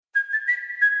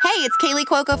Hey, it's Kaylee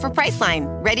Cuoco for Priceline.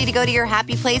 Ready to go to your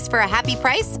happy place for a happy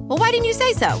price? Well, why didn't you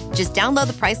say so? Just download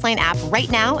the Priceline app right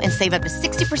now and save up to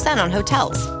 60% on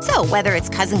hotels. So whether it's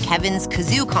Cousin Kevin's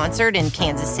Kazoo Concert in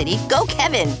Kansas City, go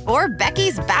Kevin, or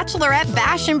Becky's Bachelorette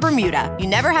Bash in Bermuda, you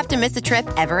never have to miss a trip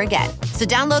ever again. So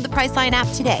download the Priceline app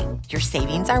today. Your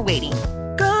savings are waiting.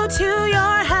 Go to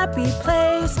your happy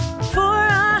place for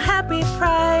a happy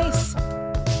price.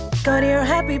 Go to your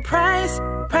happy price,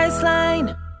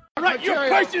 Priceline. All right, you're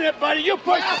pushing it, buddy. You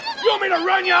push it. You want me to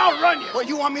run you? I'll run you. Well,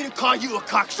 you want me to call you a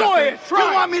cocksucker? Go ahead, try.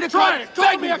 You want me to call me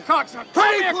a cocksucker?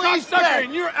 Call me a please, cocksucker, Dad.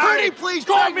 and you're out. Pretty please,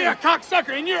 call beg me me. a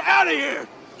cocksucker, and you're out of here.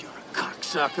 You're a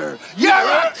cocksucker. You're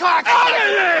a cocksucker. Out of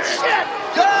here! Shit!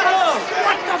 Go!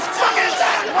 What the fuck is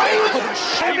that?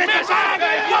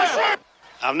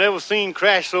 I've never seen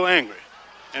Crash so angry.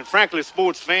 And frankly,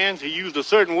 sports fans, he used a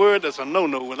certain word that's a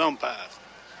no-no with umpires.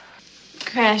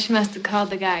 Crash must have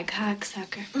called the guy a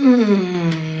cocksucker.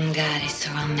 God, he's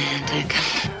so romantic.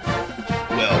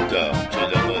 Welcome to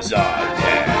the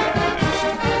Mazodcast.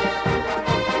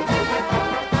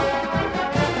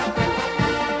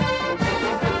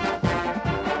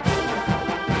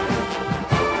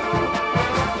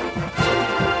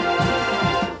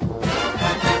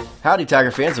 Howdy,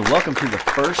 Tiger fans, and welcome to the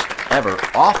first ever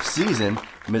off-season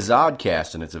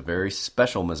Mazodcast. And it's a very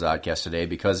special Mazodcast today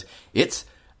because it's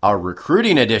our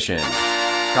recruiting edition.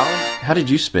 Colin, how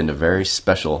did you spend a very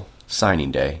special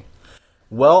signing day?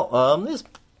 Well, it's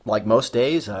like most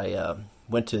days. I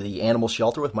went to the animal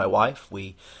shelter with my wife.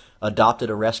 We adopted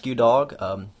a rescue dog.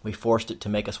 We forced it to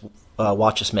make us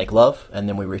watch us make love, and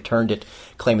then we returned it,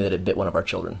 claiming that it bit one of our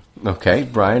children. Okay,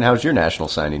 Brian, how was your national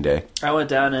signing day? I went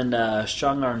down and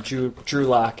strong-armed Drew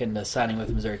Lock into signing with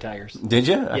the Missouri Tigers. Did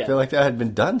you? Yeah. I feel like that had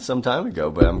been done some time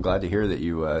ago, but I'm glad to hear that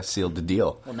you sealed the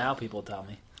deal. Well, now people tell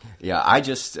me. Yeah, I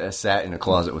just sat in a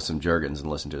closet with some Jergens and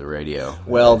listened to the radio.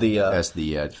 Well, as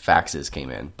the faxes came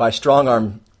in. By strong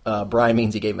arm, Brian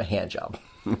means he gave him a hand job.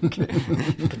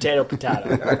 Potato.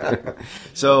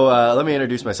 So let me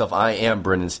introduce myself. I am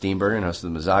Brendan Steenbergen, host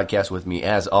of the Mazodcast. With me,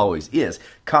 as always, is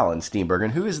Colin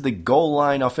Steenbergen, who is the goal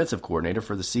line offensive coordinator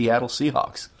for the Seattle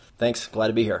Seahawks. Thanks. Glad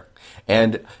to be here.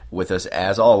 And with us,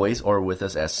 as always, or with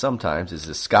us as sometimes, is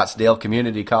the Scottsdale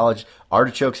Community College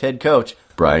Artichokes head coach,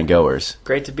 Brian Goers.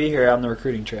 Great to be here on the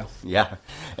recruiting trail. Yeah.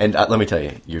 And let me tell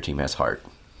you, your team has heart.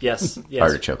 Yes.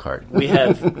 Artichoke heart. We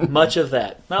have much of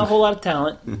that. Not a whole lot of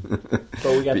talent,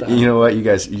 but we got the heart. You know what, you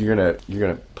guys, you're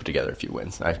gonna put together a few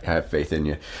wins. I have faith in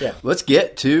you. Yeah. Let's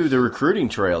get to the recruiting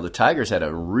trail. The Tigers had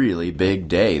a really big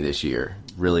day this year.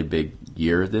 Really big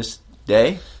year this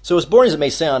day. So as boring as it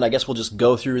may sound, I guess we'll just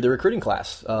go through the recruiting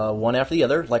class, one after the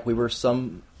other, like we were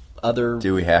some other...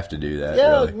 Do we have to do that?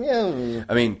 Yeah, really? yeah.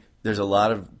 I mean, there's a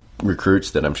lot of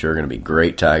recruits that I'm sure are going to be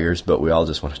great Tigers, but we all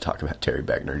just want to talk about Terry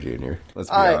Beckner Jr. Let's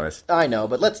be honest. I know,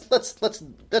 but let's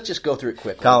just go through it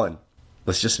quickly. Colin,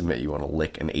 let's just admit you want to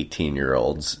lick an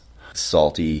 18-year-old's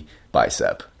salty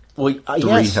bicep. Well,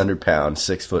 300-pound,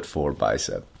 6'4"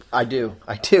 bicep. I do.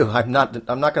 I'm not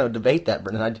going to debate that,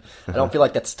 Brendan. I don't feel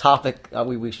like that's a topic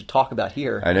we should talk about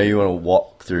here. I know you want to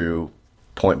walk through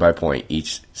point by point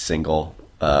each single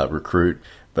recruit,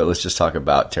 but let's just talk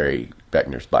about Terry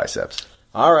Beckner's biceps.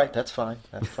 All right, that's fine.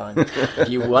 If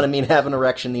you wanted me to have an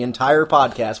erection, the entire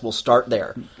podcast will start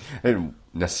there. I didn't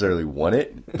necessarily want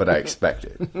it, but I expect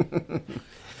it.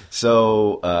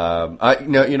 So,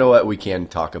 you know what? We can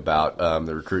talk about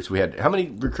the recruits we had. How many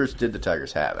recruits did the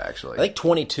Tigers have, actually? I think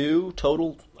 22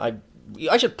 total. I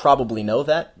should probably know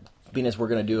that, being as we're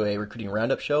going to do a recruiting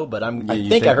roundup show, but I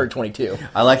think I heard 22.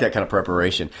 I like that kind of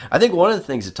preparation. I think one of the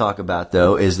things to talk about,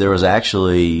 though, is there was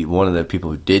actually one of the people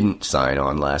who didn't sign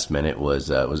on last minute was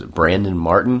it Brandon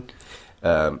Martin,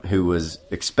 who was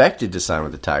expected to sign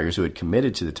with the Tigers, who had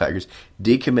committed to the Tigers,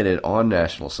 decommitted on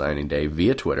National Signing Day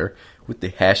via Twitter with the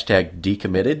hashtag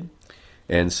decommitted.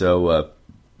 And so,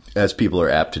 as people are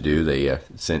apt to do, they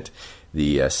sent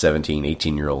the 17,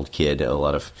 18-year-old kid a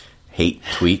lot of hate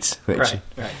tweets,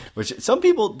 which some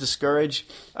people discourage.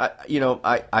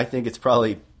 I think it's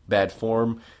probably bad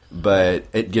form, but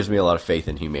it gives me a lot of faith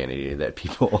in humanity that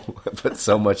people put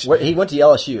so much. He went to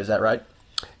LSU, is that right?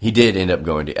 He did end up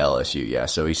going to LSU, yeah.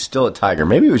 So he's still a Tiger.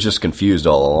 Maybe he was just confused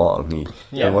all along.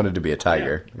 He wanted to be a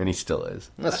Tiger, and he still is.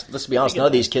 Let's be honest. None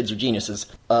of these kids are geniuses.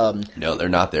 No, they're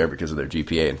not there because of their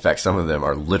GPA. In fact, some of them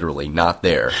are literally not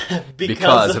there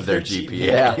because of their GPA.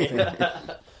 Yeah.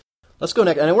 Let's go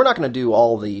next. And we're not going to do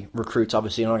all the recruits,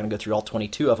 obviously. I'm not going to go through all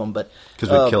 22 of them.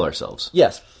 Because we'd kill ourselves.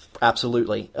 Yes,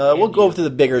 absolutely. We'll go through the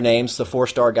bigger names, the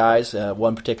 4-star guys,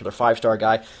 one particular 5-star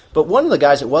guy. But one of the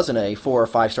guys that wasn't a 4 or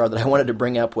 5-star that I wanted to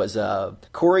bring up was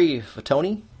Corey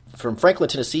Fatoni from Franklin,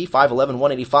 Tennessee, 5'11",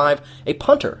 185, a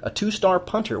punter, a 2-star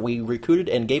punter. We recruited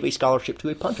and gave a scholarship to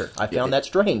a punter. I found that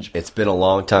strange. It's been a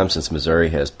long time since Missouri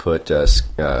has put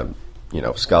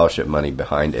scholarship money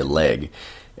behind a leg,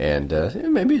 and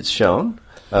maybe it's shown.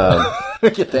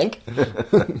 You think?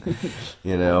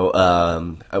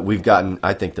 We've gotten,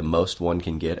 I think, the most one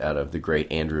can get out of the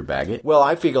great Andrew Baggett. Well,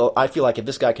 I feel like if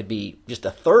this guy could be just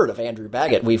a third of Andrew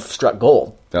Baggett, we've struck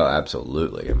gold. Oh,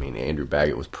 absolutely. I mean, Andrew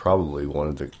Baggett was probably one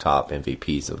of the top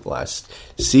MVPs of the last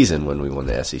season when we won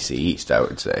the SEC East, I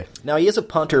would say. Now, he is a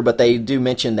punter, but they do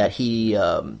mention that he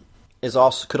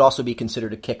could also be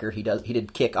considered a kicker. He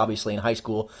did kick, obviously, in high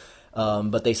school,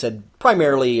 but they said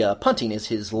primarily punting is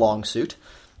his long suit,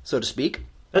 so to speak.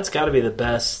 That's got to be the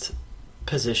best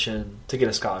position to get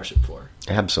a scholarship for.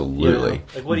 Absolutely. You know?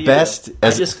 Like, what do you best do?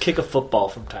 I just kick a football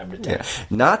from time to time. Yeah.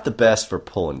 Not the best for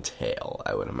pulling tail,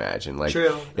 I would imagine. Like,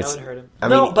 true. That would hurt him. I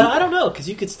don't know, because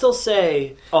you could still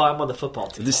say, I'm on the football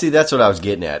team. See, that's what I was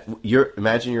getting at.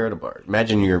 Imagine you're at a bar.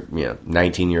 Imagine you're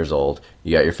 19 years old.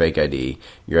 You got your fake ID.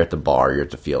 You're at the bar. You're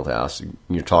at the field house.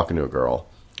 You're talking to a girl.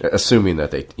 Assuming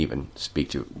that they even speak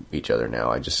to each other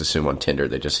now. I just assume on Tinder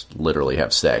they just literally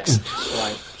have sex.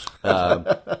 Right.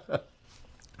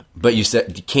 But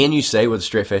can you say with a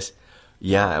straight face,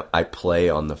 yeah, I play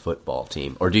on the football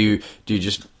team? Or do you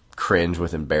just cringe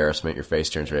with embarrassment, your face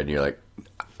turns red, and you're like,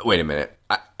 wait a minute,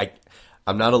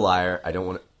 I'm not a liar, I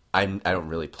don't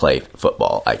really play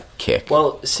football, I kick.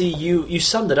 Well, see, you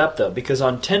summed it up, though, because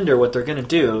on Tinder what they're going to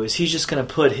do is he's just going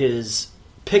to put his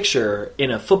picture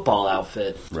in a football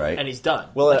outfit, right, and he's done.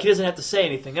 Well, he doesn't have to say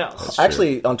anything else.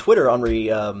 Actually, on Twitter,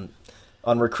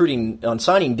 on recruiting on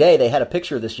signing day, they had a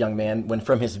picture of this young man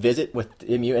from his visit with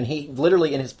MU, and he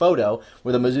literally in his photo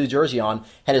with a Mizzou jersey on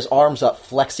had his arms up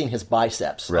flexing his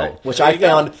biceps, right? Which I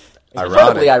found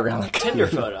incredibly ironic. Tinder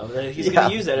photo. He's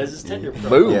going to use that as his Tinder photo.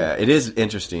 Boom. Yeah, it is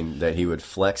interesting that he would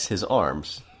flex his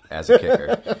arms as a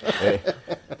kicker.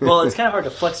 Well, it's kind of hard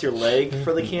to flex your leg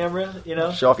for the camera,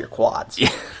 Show off your quads.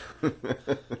 Yeah.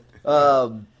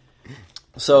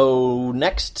 So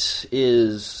next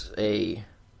is a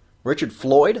Richard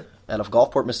Floyd out of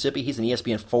Gulfport, Mississippi. He's an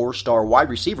ESPN 4-star wide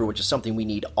receiver, which is something we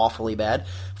need awfully bad.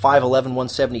 5'11",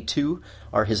 172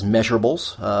 are his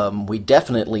measurables. We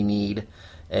definitely need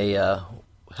a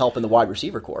help in the wide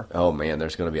receiver corps. Oh, man,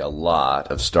 there's going to be a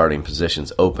lot of starting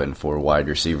positions open for wide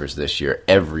receivers this year.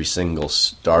 Every single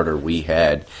starter we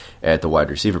had at the wide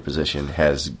receiver position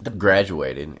has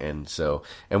graduated, and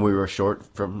we were short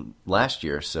from last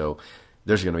year, so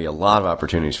there's going to be a lot of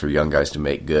opportunities for young guys to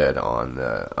make good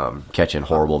on catching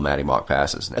horrible Matty Mock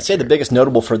passes. I'd say the biggest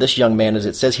notable for this young man is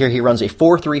it says here he runs a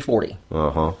 4.3 40.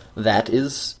 Uh-huh. That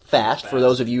is fast for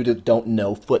those of you that don't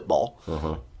know football.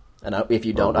 Uh-huh. And if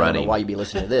you don't, I don't know why you'd be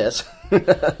listening to this.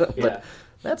 But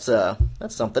that's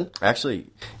something. Actually,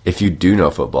 if you do know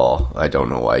football, I don't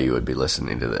know why you would be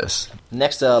listening to this.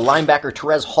 Next, linebacker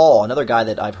Terez Hall, another guy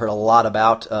that I've heard a lot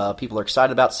about. People are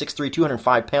excited about. 6'3",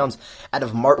 205 pounds, out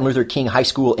of Martin Luther King High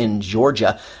School in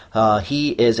Georgia. He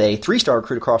is a 3-star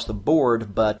recruit across the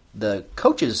board, but the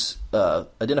coaches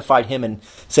identified him and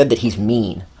said that he's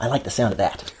mean. I like the sound of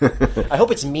that. I hope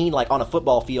it's mean like on a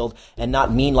football field and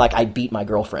not mean like I beat my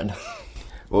girlfriend.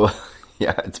 Well,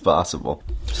 yeah, it's possible.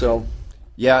 So,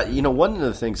 yeah, one of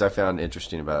the things I found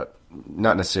interesting about,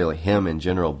 not necessarily him in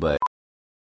general, but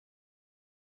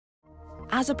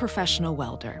As a professional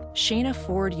welder, Shayna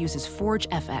Ford uses Forge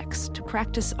FX to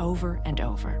practice over and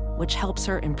over, which helps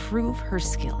her improve her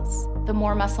skills. The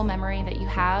more muscle memory that you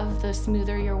have, the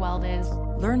smoother your weld is.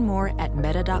 Learn more at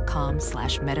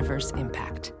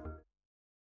meta.com/metaverseimpact.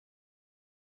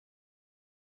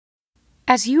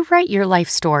 As you write your life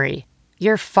story,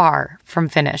 you're far from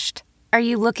finished. Are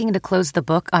you looking to close the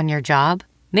book on your job?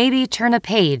 Maybe turn a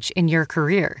page in your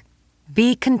career?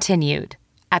 Be continued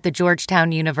at the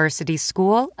Georgetown University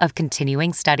School of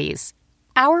Continuing Studies.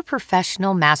 Our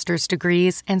professional master's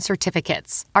degrees and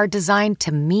certificates are designed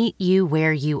to meet you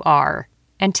where you are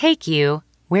and take you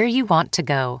where you want to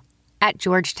go. At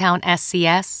Georgetown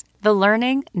SCS, the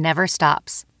learning never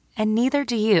stops, and neither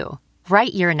do you.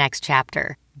 Write your next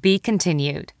chapter. Be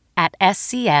continued at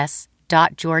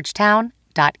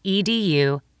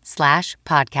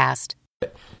scs.georgetown.edu/podcast.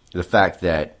 The fact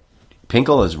that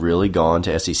Pinkel has really gone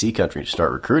to SEC country to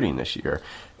start recruiting this year.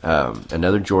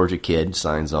 Another Georgia kid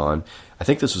signs on. I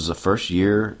think this was the first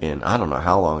year in I don't know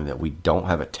how long that we don't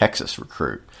have a Texas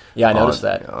recruit. Yeah, I noticed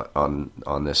that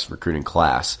on this recruiting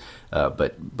class.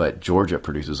 But Georgia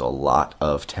produces a lot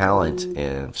of talent,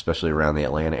 and especially around the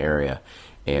Atlanta area,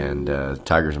 and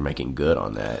Tigers are making good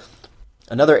on that.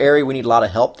 Another area we need a lot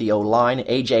of help, the O-line.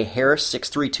 A.J. Harris,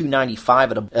 6'3",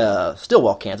 295 out of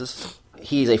Stillwell, Kansas.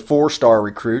 He's a 4-star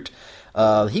recruit.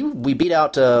 We beat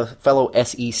out fellow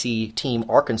SEC team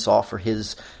Arkansas for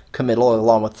his committal,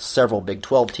 along with several Big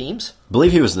 12 teams. I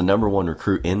believe he was the number 1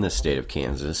 recruit in the state of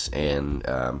Kansas, and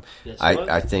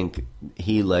I think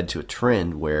he led to a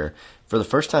trend where, for the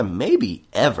first time maybe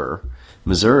ever,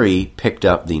 Missouri picked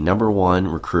up the number 1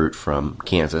 recruit from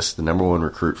Kansas, the number 1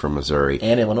 recruit from Missouri,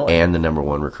 and Illinois, and the number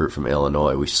 1 recruit from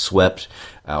Illinois. We swept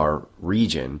our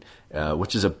region,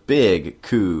 which is a big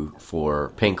coup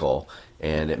for Pinkel,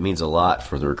 and it means a lot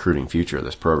for the recruiting future of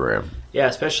this program. Yeah,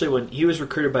 especially when he was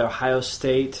recruited by Ohio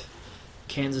State,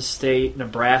 Kansas State,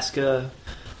 Nebraska,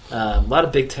 a lot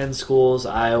of Big Ten schools,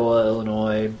 Iowa,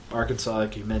 Illinois, Arkansas,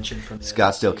 like you mentioned. From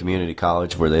Scottsdale Community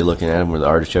College, were they looking at him? Were the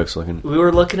artichokes looking? We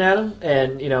were looking at him,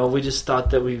 and we just thought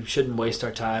that we shouldn't waste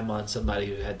our time on somebody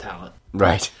who had talent.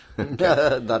 Right.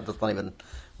 That's not even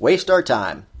waste our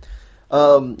time.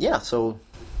 So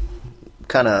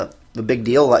kind of a big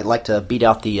deal. I'd like to beat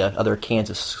out the other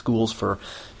Kansas schools for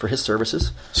his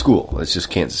services. School. It's just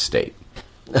Kansas State.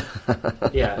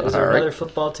 Yeah. Is there another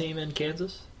football team in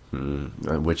Kansas?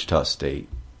 Wichita State.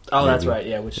 Oh, maybe. That's right.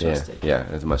 Yeah, Wichita State. Yeah,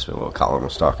 it must have been what Colin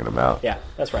was talking about. Yeah,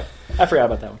 that's right. I forgot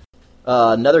about that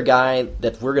one. Another guy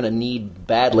that we're going to need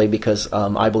badly because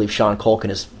I believe Sean Culkin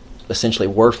is essentially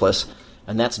worthless,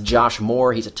 and that's Josh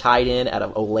Moore. He's a tight end out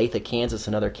of Olathe, Kansas,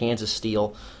 another Kansas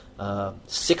Steel.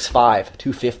 6'5",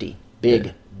 250.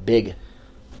 Big.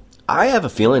 I have a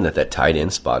feeling that tight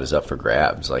end spot is up for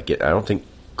grabs. I don't think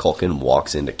Culkin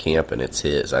walks into camp and it's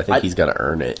his. I think he's got to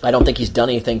earn it. I don't think he's done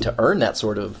anything to earn that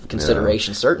sort of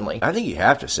consideration, certainly. I think you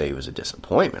have to say he was a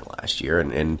disappointment last year,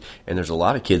 and there's a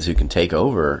lot of kids who can take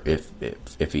over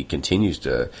if he continues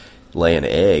to lay an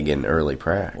egg in early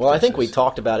practice. Well, I think we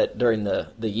talked about it during the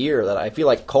year that I feel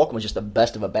like Culkin was just the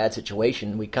best of a bad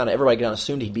situation. Everybody kind of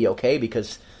assumed he'd be okay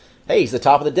because, hey, he's the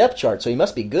top of the depth chart, so he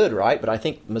must be good, right? But I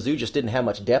think Mizzou just didn't have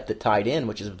much depth at tight end,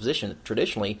 which is a position that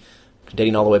traditionally,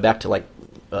 dating all the way back to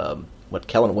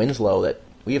Kellen Winslow, that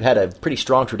we've had a pretty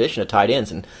strong tradition of tight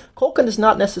ends, and Culkin does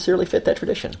not necessarily fit that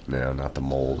tradition. No, not the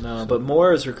mold. No, but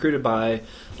Moore is recruited by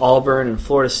Auburn and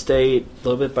Florida State, a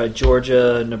little bit by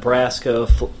Georgia, Nebraska,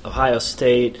 Ohio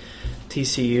State,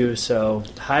 TCU, so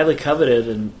highly coveted,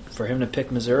 and for him to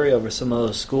pick Missouri over some of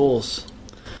those schools.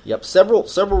 Yep, several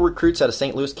recruits out of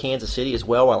St. Louis, Kansas City as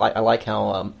well. I like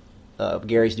how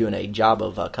Gary's doing a job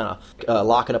of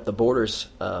locking up the borders.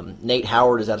 Nate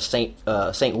Howard is out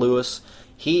of St. Louis.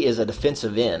 He is a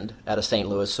defensive end out of St.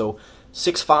 Louis. So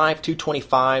 6'5",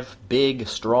 225, big,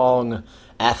 strong,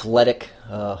 athletic.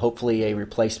 Hopefully a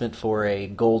replacement for a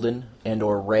Golden and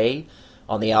or Ray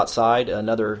on the outside.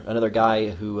 Another guy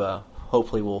who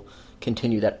hopefully will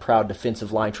continue that proud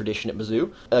defensive line tradition at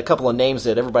Mizzou. A couple of names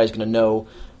that everybody's going to know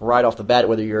right off the bat,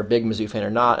 whether you're a big Mizzou fan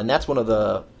or not, and that's one of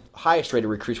the highest rated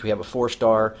recruits we have, a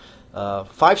 4-star,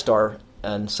 5-star,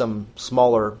 and some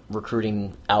smaller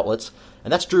recruiting outlets,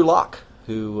 and that's Drew Lock,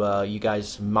 who you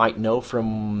guys might know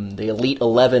from the Elite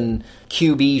 11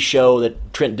 QB show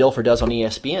that Trent Dilfer does on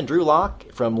ESPN. Drew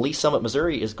Lock from Lee Summit,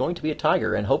 Missouri, is going to be a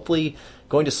Tiger, and hopefully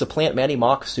going to supplant Matty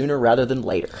Mock sooner rather than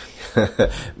later.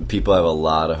 People have a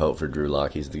lot of hope for Drew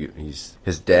Lock.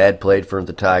 His dad played for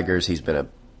the Tigers.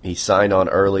 He signed on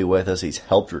early with us. He's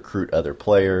helped recruit other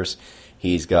players.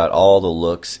 He's got all the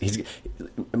looks. He's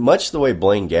much the way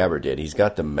Blaine Gabbert did. He's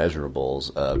got the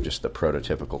measurables of just the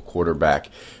prototypical quarterback,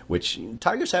 which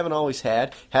Tigers haven't always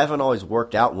had, haven't always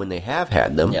worked out when they have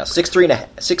had them. Yeah,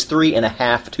 6'3 and a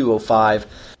half, 205.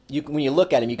 When you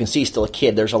look at him, you can see he's still a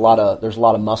kid. There's a lot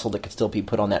of muscle that could still be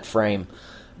put on that frame.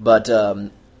 But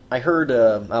I heard,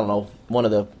 one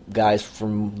of the guys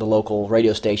from the local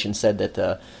radio station said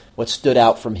that what stood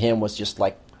out from him was just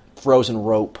like frozen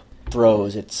rope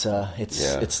throws. It's I'm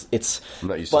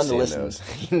not used fun to to listen. those.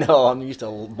 No, I'm used to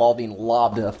the ball being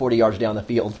lobbed 40 yards down the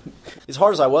field. As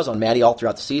hard as I was on Matty all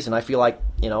throughout the season, I feel like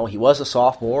he was a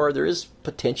sophomore. There is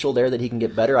potential there that he can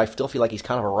get better. I still feel like he's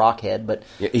kind of a rockhead, but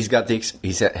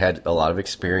he's had a lot of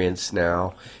experience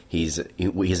now. He's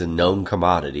a known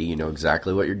commodity. You know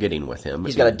exactly what you're getting with him.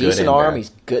 He's got a decent arm.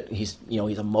 He's good. He's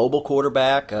a mobile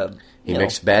quarterback. He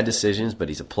makes bad decisions, but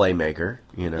he's a playmaker.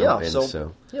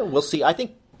 We'll see. I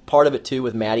think part of it too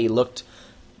with Matty looked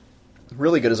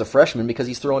really good as a freshman because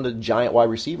he's throwing to giant wide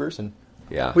receivers, and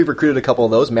we've recruited a couple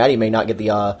of those. Matty may not get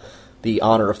the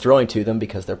honor of throwing to them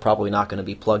because they're probably not going to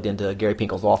be plugged into Gary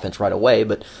Pinkel's offense right away,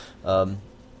 but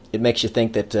it makes you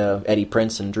think that Eddie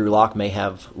Prince and Drew Lock may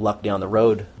have luck down the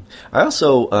road. I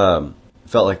also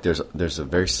felt like there's a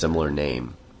very similar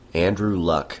name, Andrew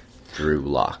Luck, Drew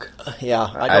Lock.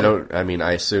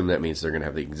 I assume that means they're going to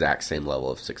have the exact same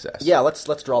level of success. Yeah, let's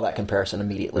draw that comparison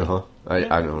immediately.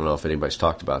 I don't know if anybody's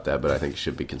talked about that, but I think it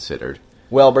should be considered.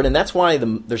 Well, Brendan, that's why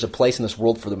there's a place in this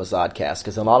world for the Mazodcast,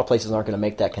 because a lot of places aren't going to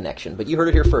make that connection. But you heard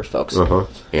it here first, folks.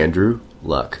 Andrew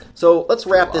Luck. So let's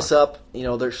wrap this up.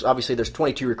 There's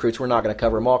 22 recruits. We're not going to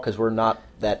cover them all because we're not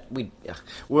that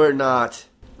We're not.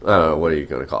 What are you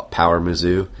going to call it? Power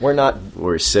Mizzou? We're not.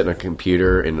 Where you sit in a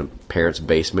computer in a parent's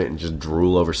basement and just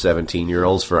drool over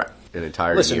 17-year-olds for an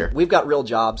entire year. We've got real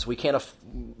jobs. We can't.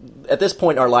 At this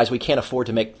point in our lives, we can't afford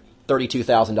to make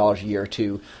 $32,000 a year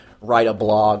to write a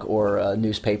blog or a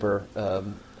newspaper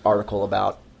article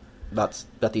about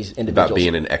these individuals. About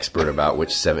being an expert about which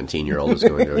 17-year-old is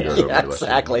going to go to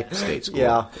exactly. State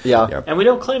school. Yeah. And we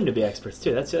don't claim to be experts,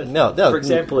 too. That's it. No. For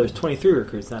example, there's 23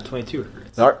 recruits, not 22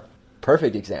 recruits.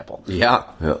 Perfect example. Yeah.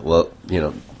 Well,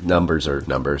 numbers are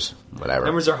numbers. Whatever.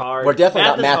 Numbers are hard. We're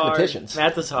definitely not mathematicians.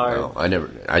 Math is hard. No, I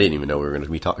didn't even know we were going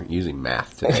to be using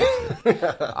math today.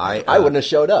 I wouldn't have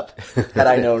showed up had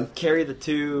I known. Carry the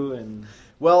 2 and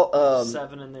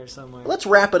 7 in there somewhere. Let's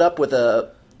wrap it up with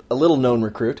a little-known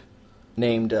recruit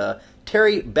named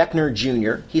Terry Beckner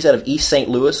Jr. He's out of East St.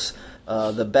 Louis,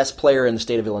 the best player in the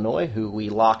state of Illinois, who we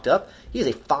locked up. He is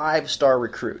a 5-star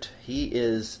recruit. He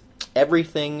is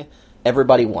everything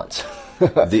everybody wants.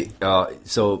 It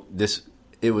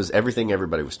was everything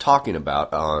everybody was talking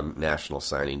about on National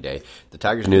Signing Day. The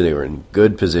Tigers knew they were in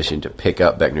good position to pick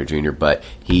up Beckner Jr., but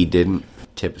he didn't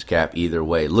tip his cap either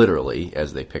way, literally,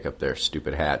 as they pick up their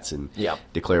stupid hats and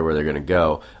declare where they're going to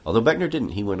go. Although Beckner didn't.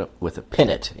 He went up with a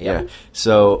pennant. Yeah.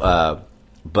 So,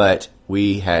 but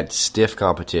we had stiff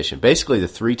competition. Basically, the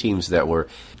 3 teams that were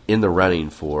in the running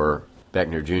for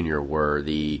Beckner Jr. were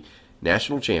the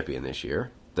national champion this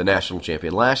year, the national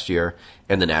champion last year,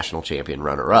 and the national champion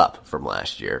runner-up from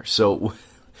last year. So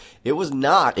it was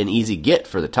not an easy get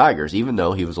for the Tigers, even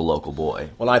though he was a local boy.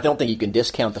 Well, I don't think you can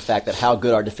discount the fact that how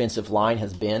good our defensive line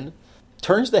has been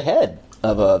turns the head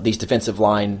of these defensive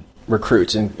line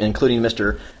recruits, including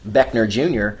Mr. Beckner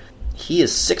Jr. He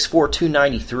is 6'4",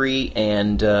 293,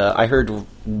 and I heard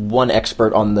one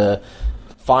expert on the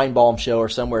Feinbaum show or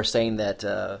somewhere saying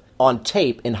that on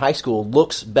tape in high school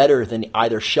looks better than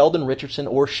either Sheldon Richardson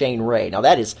or Shane Ray. Now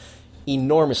that is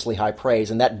enormously high praise,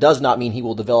 and that does not mean he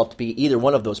will develop to be either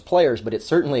one of those players, but it's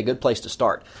certainly a good place to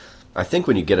start. I think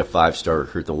when you get a 5-star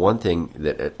recruit, the one thing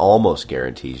that it almost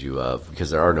guarantees you of,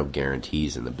 because there are no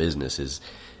guarantees in the business, is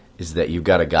that you've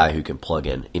got a guy who can plug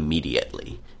in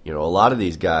immediately. A lot of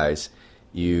these guys,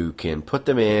 you can put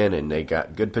them in and they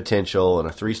got good potential, and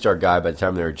a 3-star guy, by the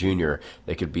time they're a junior,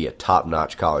 they could be a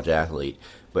top-notch college athlete.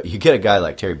 But you get a guy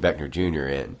like Terry Beckner Jr.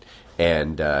 in,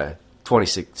 and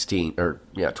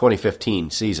 2015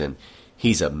 season,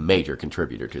 he's a major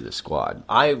contributor to the squad.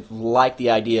 I like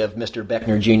the idea of Mr.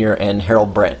 Beckner Jr. and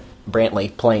Harold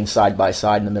Brantley playing side by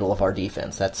side in the middle of our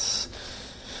defense. That's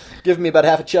giving me about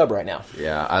half a chub right now.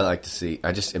 Yeah, I like to see.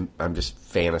 I'm just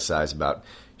fantasize about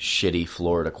shitty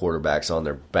Florida quarterbacks on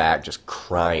their back just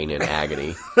crying in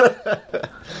agony.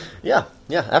 Yeah,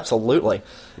 absolutely.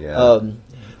 Yeah.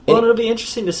 Well, it'll be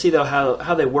interesting to see, though,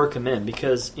 how they work them in,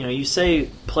 because, you say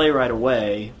play right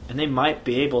away, and they might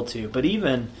be able to, but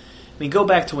even, go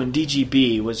back to when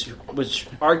DGB which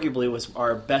arguably was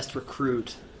our best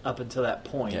recruit up until that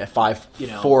point. Yeah, 4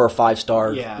 or 5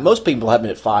 star. Yeah. Most people have been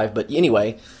at 5, but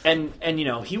anyway. And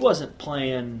he wasn't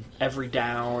playing every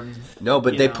down. No,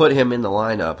 but they put him in the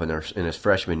lineup in his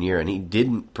freshman year, and he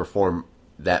didn't perform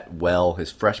that well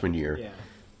his freshman year. Yeah.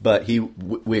 But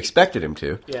we expected him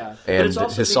to. Yeah. And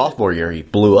his sophomore year, he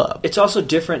blew up. It's also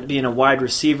different being a wide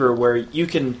receiver where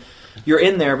you're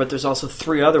in there, but there's also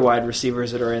 3 other wide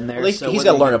receivers that are in there. Well, he's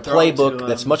got to learn a playbook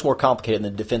that's much more complicated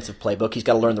than the defensive playbook. He's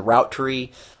got to learn the route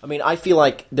tree. I feel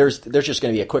like there's just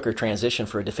going to be a quicker transition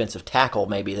for a defensive tackle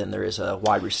maybe than there is a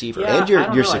wide receiver. Yeah, and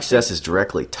your success is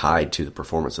directly tied to the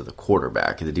performance of the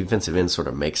quarterback. The defensive end sort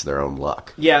of makes their own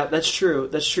luck. Yeah, that's true.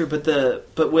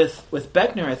 But with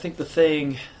Beckner, I think the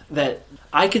thing that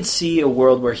I could see a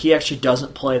world where he actually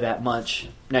doesn't play that much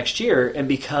next year, and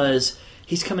because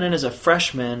he's coming in as a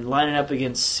freshman, lining up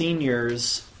against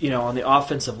seniors, on the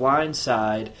offensive line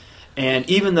side. And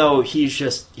even though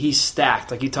he's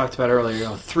stacked, like you talked about earlier,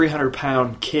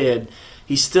 300-pound kid,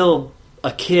 he's still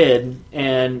a kid,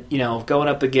 and going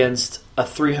up against a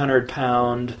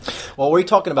 300-pound. Well, were you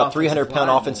talking about 300-pound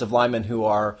offensive linemen who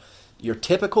are your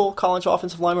typical college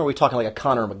offensive lineman, or are we talking like a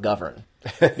Connor McGovern?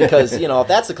 Because if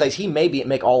that's the case, he may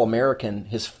make All-American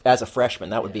as a freshman.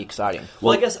 That would be exciting.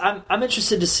 Well, I guess I'm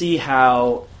interested to see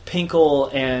how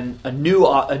Pinkel and a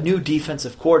new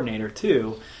defensive coordinator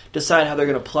too decide how they're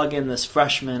going to plug in this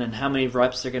freshman and how many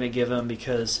reps they're going to give him.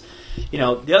 Because the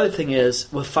other thing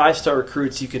is, with 5-star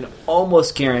recruits, you can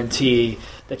almost guarantee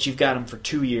that you've got them for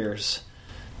 2 years.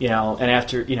 And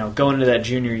after going into that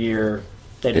junior year,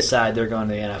 they decide they're going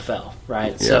to the NFL,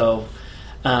 right? Yeah. So,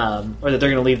 or that they're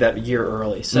going to leave that year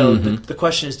early. So the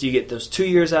question is, do you get those 2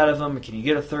 years out of them, or can you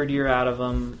get a third year out of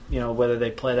them? Whether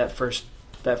they play that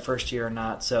first year or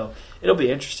not. So it'll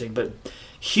be interesting. But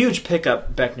huge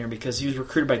pickup, Beckner, because he was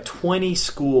recruited by 20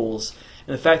 schools.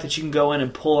 And the fact that you can go in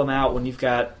and pull them out when you've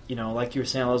got, like you were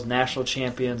saying, all those national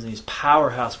champions and these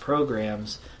powerhouse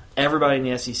programs, everybody in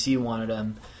the SEC wanted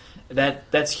them.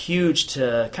 That's huge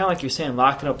to, kind of like you're saying,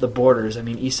 locking up the borders. I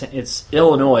mean, it's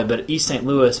Illinois, but East St.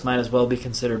 Louis might as well be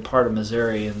considered part of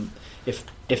Missouri. And if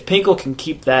Pinkel can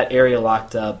keep that area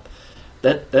locked up,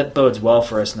 that bodes well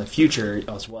for us in the future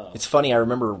as well. It's funny, I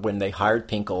remember when they hired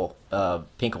Pinkel,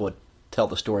 Pinkel would tell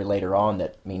the story later on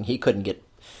that, he couldn't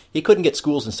get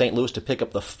schools in St. Louis to pick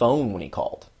up the phone when he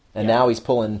called. And now he's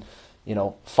pulling,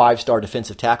 5-star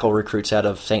defensive tackle recruits out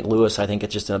of St. Louis. I think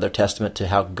it's just another testament to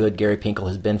how good Gary Pinkel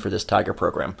has been for this Tiger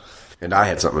program. And I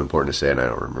had something important to say, and I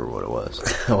don't remember what it was.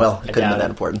 Well, it couldn't have been that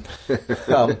important.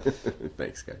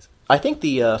 Thanks, guys. I think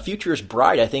the future is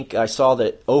bright. I think I saw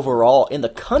that overall in the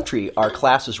country, our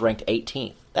class is ranked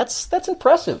 18th. That's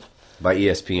impressive. By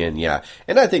ESPN, yeah.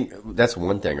 And I think that's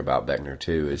one thing about Beckner,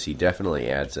 too, is he definitely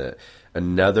adds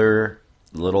another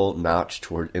little notch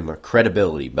in the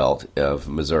credibility belt of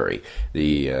Missouri.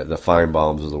 The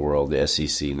Feinbaums of the world, the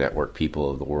SEC network people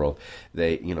of the world,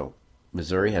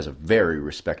 Missouri has a very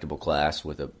respectable class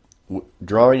with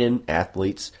drawing in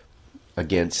athletes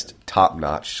against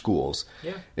top-notch schools.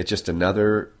 Yeah. It's just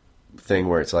another thing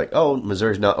where it's like, oh,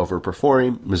 Missouri's not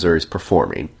overperforming, Missouri's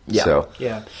performing. Yeah. So.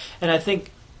 Yeah. And I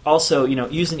think also,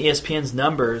 using ESPN's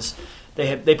numbers,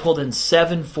 they pulled in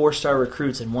 7 4-star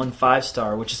recruits and 1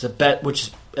 5-star, which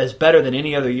is better than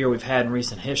any other year we've had in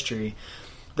recent history.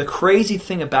 The crazy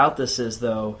thing about this is,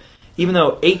 though, even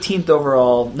though 18th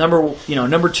overall,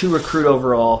 number 2 recruit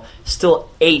overall, still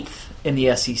 8th in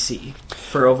the SEC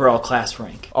for overall class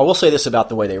rank. I will say this about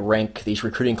the way they rank these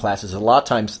recruiting classes. A lot of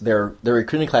times their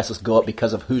recruiting classes go up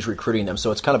because of who's recruiting them.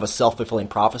 So it's kind of a self-fulfilling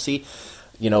prophecy,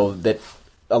 that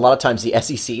a lot of times the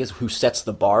SEC is who sets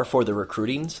the bar for the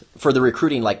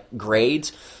recruiting like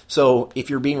grades. So if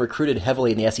you're being recruited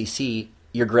heavily in the SEC,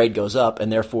 your grade goes up,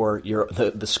 and therefore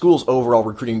the school's overall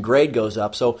recruiting grade goes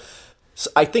up. So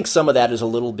I think some of that is a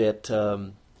little bit.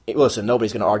 Listen,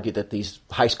 nobody's going to argue that these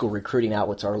high school recruiting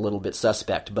outlets are a little bit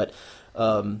suspect, but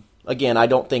again, I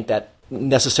don't think that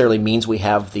necessarily means we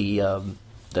have the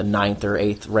 9th or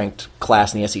 8th ranked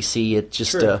class in the SEC. It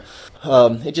just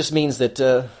it just means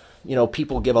that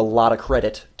people give a lot of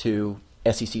credit to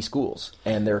SEC schools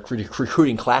and their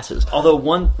recruiting classes. Although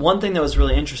one thing that was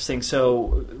really interesting,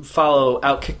 so follow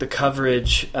Outkick the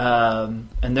Coverage and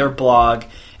their blog,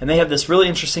 and they have this really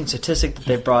interesting statistic that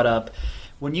they brought up.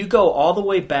 When you go all the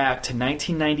way back to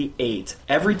 1998,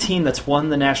 every team that's won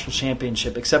the national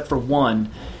championship, except for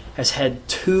one, has had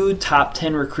 2 top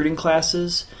 10 recruiting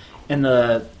classes in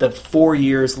the 4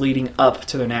 years leading up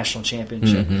to their national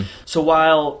championship. Mm-hmm. So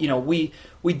while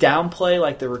we downplay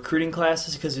like the recruiting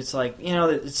classes because it's like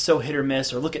it's so hit or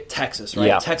miss, or look at Texas, right?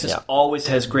 Yeah, Texas always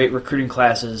has great recruiting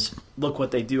classes. Look what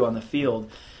they do on the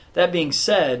field. That being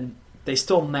said, they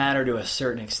still matter to a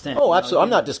certain extent. Oh, absolutely.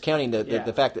 I'm not discounting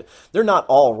the fact that they're not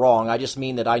all wrong. I just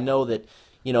mean that I know that,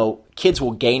 kids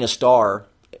will gain a star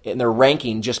in their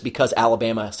ranking just because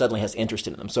Alabama suddenly has interest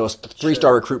in them. So a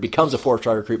 3-star recruit becomes a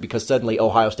 4-star recruit because suddenly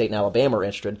Ohio State and Alabama are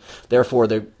interested. Therefore,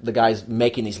 the guys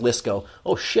making these lists go,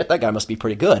 oh, shit, that guy must be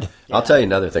pretty good. Yeah. I'll tell you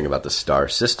another thing about the star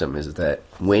system is that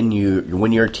when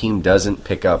your team doesn't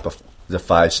pick up the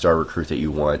 5-star recruit that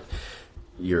you want,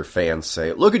 your fans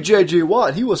say, look at J.J.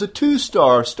 Watt, he was a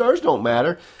 2-star. Stars don't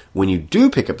matter. When you do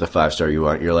pick up the 5-star you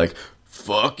want, you're like,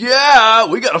 fuck yeah,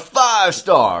 we got a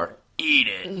 5-star. Eat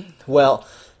it. Well,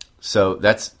 so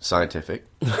that's scientific.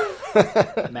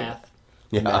 Math.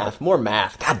 Yeah. Math. More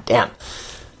math. God damn.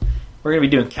 We're going to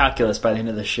be doing calculus by the end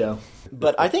of the show.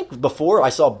 But I think before I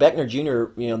saw Beckner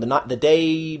Jr., the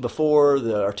day before,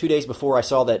 or 2 days before, I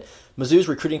saw that Mizzou's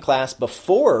recruiting class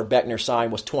before Beckner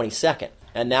signed was 22nd,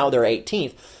 and now they're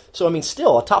 18th. So,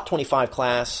 still a top 25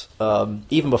 class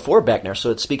even before Beckner.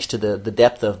 So it speaks to the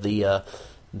depth of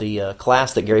the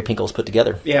class that Gary Pinkel's put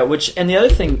together. Yeah, and the other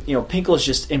thing, Pinkel's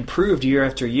just improved year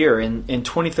after year. In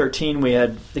 2013, we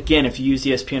had, again, if you use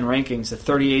ESPN rankings, the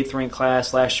 38th ranked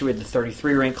class. Last year we had the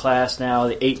 33 ranked class. Now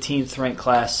the 18th ranked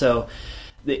class. So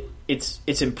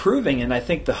it's improving, and I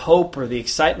think the hope or the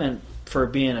excitement for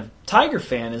being a Tiger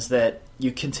fan is that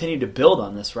you continue to build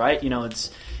on this, right?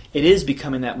 It is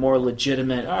becoming that more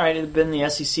legitimate. All right, it's been in the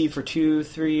SEC for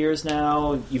 2-3 years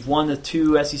now. You've won the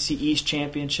 2 SEC East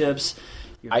championships.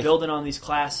 You're building on these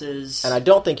classes. And I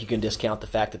don't think you can discount the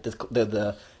fact that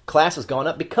the class has gone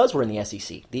up because we're in the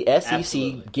SEC. The SEC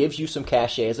Absolutely. gives you some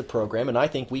cachet as a program, and I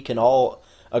think we can all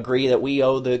agree that we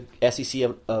owe the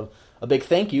SEC a big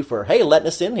thank you for, hey, letting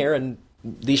us in here, and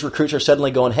these recruits are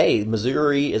suddenly going, hey,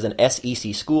 Missouri is an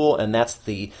SEC school, and that's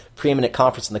the preeminent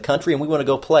conference in the country, and we want to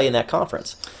go play in that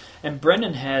conference. And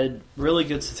Brendan had really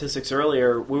good statistics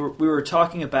earlier. We were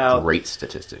talking about great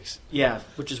statistics. Yeah,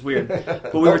 which is weird.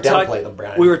 But we were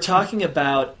talking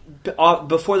about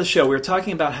before the show. We were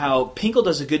talking about how Pinkel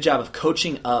does a good job of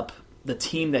coaching up the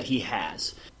team that he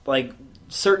has. Like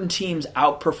certain teams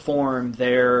outperform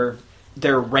their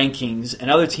rankings,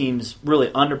 and other teams really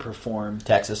underperform.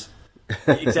 Texas.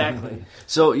 Exactly.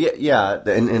 So, yeah,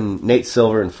 and Nate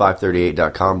Silver and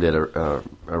 538.com did a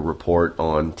report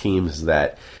on teams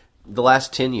that the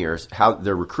last 10 years, how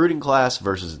their recruiting class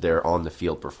versus their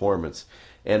on-the-field performance.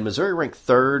 And Missouri ranked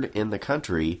third in the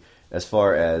country as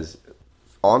far as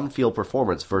on-field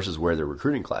performance versus where their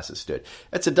recruiting classes stood.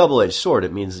 That's a double-edged sword.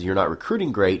 It means you're not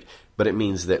recruiting great, but it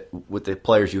means that with the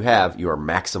players you have, you are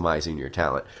maximizing your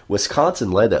talent.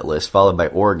 Wisconsin led that list, followed by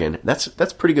Oregon. That's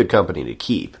pretty good company to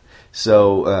keep.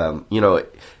 So,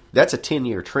 that's a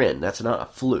 10-year trend. That's not a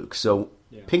fluke. So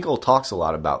Pinkel talks a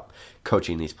lot about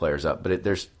coaching these players up, but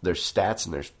there's stats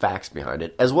and there's facts behind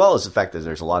it, as well as the fact that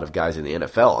there's a lot of guys in the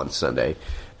NFL on Sunday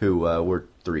who were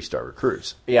 3-star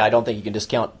recruits. Yeah, I don't think you can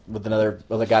discount with another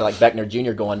guy like Beckner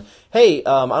Jr. going, hey, I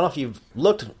don't know if you've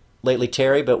looked lately,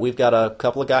 Terry, but we've got a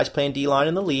couple of guys playing D-line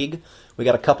in the league. We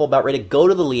got a couple about ready to go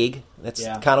to the league. That's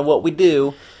kind of what we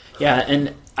do. Yeah,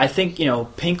 and I think,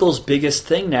 Pinkel's biggest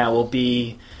thing now will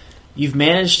be you've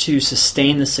managed to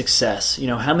sustain the success.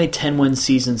 How many 10-win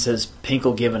seasons has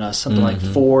Pinkel given us? Something like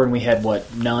 4, and we had,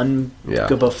 none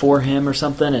go before him or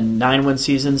something, and 9-win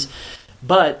seasons.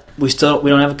 But we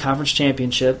don't have a conference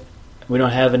championship. We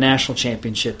don't have a national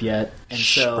championship yet. And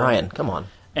so Brian, come on.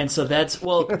 And so that's,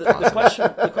 the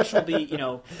question will be,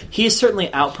 he has certainly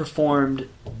outperformed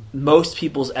most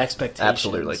people's expectations.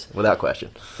 Absolutely, without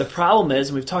question. The problem is,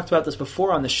 and we've talked about this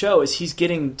before on the show, is he's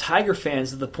getting Tiger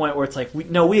fans to the point where it's like,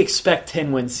 we expect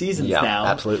 10-win seasons now.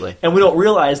 Absolutely. And we don't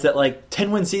realize that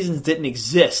 10-win seasons didn't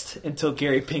exist until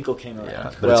Gary Pinkel came around.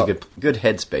 Yeah, but it's a good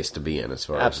headspace to be in as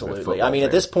far as absolutely. I mean,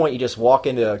 at this point, you just walk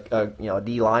into a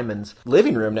D lineman's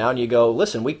living room now, and you go,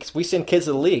 listen, we send kids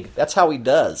to the league. That's how he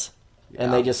does.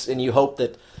 Yeah. And you hope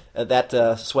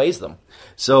that sways them.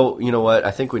 So, you know what?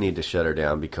 I think we need to shut her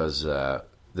down because the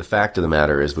fact of the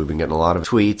matter is we've been getting a lot of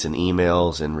tweets and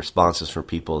emails and responses from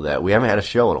people that we haven't had a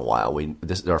show in a while.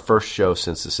 This is our first show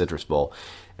since the Citrus Bowl,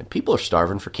 and people are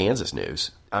starving for Kansas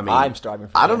news. I mean, I'm starving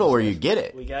for I don't know where you get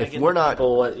it. You got to give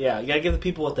the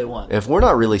people what they want. If we're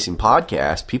not releasing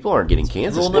podcasts, people aren't getting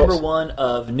Kansas news. Rule number 1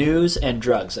 of news and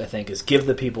drugs, I think, is give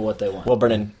the people what they want. Well,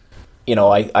 Brennan,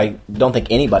 I don't think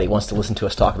anybody wants to listen to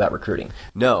us talk about recruiting.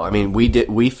 No, I mean,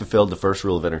 we fulfilled the first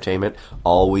rule of entertainment.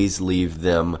 Always leave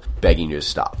them begging you to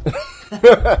stop.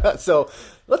 So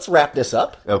let's wrap this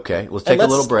up. Okay, let's take a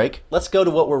little break. Let's go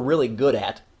to what we're really good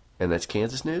at. And that's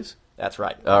Kansas news? That's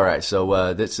right. All right,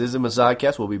 so this is a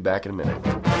Mazodcast. We'll be back in a minute.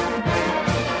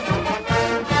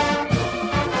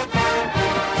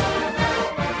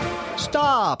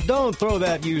 Stop! Don't throw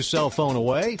that used cell phone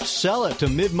away. Sell it to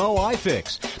Midmo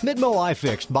iFix. Midmo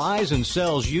iFix buys and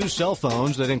sells used cell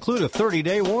phones that include a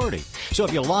 30-day warranty. So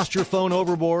if you lost your phone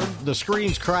overboard, the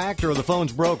screen's cracked, or the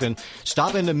phone's broken,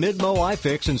 stop into Midmo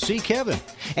iFix and see Kevin.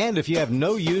 And if you have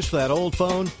no use for that old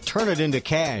phone, turn it into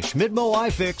cash. Midmo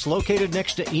iFix, located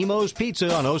next to Emo's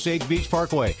Pizza on Osage Beach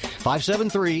Parkway.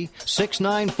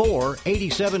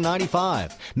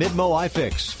 573-694-8795. Midmo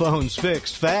iFix. Phones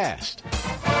fixed fast.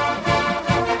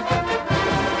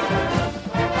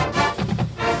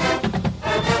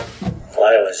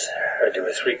 I always heard there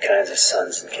were 3 kinds of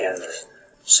suns in Kansas.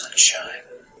 Sunshine,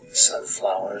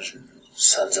 sunflowers, and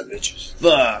sons of bitches.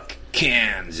 Fuck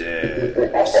Kansas.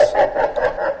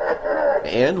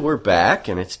 And we're back,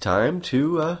 and it's time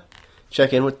to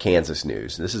check in with Kansas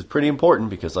news. This is pretty important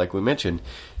because, like we mentioned,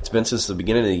 it's been since the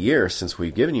beginning of the year since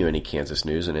we've given you any Kansas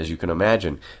news, and as you can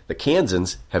imagine, the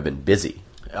Kansans have been busy.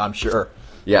 I'm sure.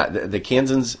 Yeah, the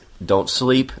Kansans don't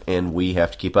sleep, and we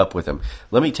have to keep up with them.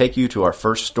 Let me take you to our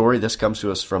first story. This comes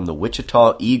to us from the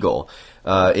Wichita Eagle.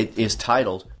 It is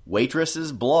titled,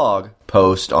 Waitress's Blog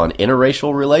Post on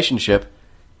Interracial Relationship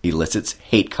Elicits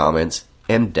Hate Comments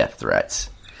and Death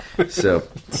Threats. So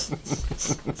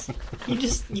you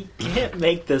can't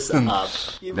make this up.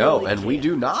 We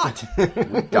do not.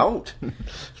 We don't.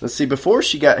 Let's see. Before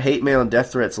she got hate mail and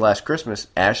death threats last Christmas,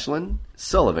 Ashlyn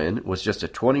Sullivan was just a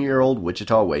 20-year-old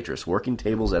Wichita waitress working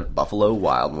tables at Buffalo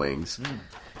Wild Wings.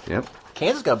 Yep.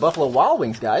 Kansas got Buffalo Wild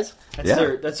Wings, guys.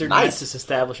 That's their nicest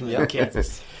establishment in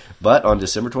Kansas. But on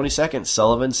December 22nd,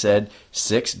 Sullivan said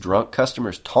 6 drunk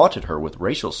customers taunted her with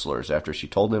racial slurs after she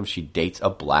told them she dates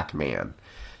a black man.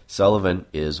 Sullivan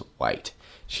is white.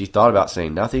 She thought about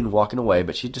saying nothing, walking away,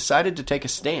 but she decided to take a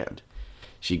stand.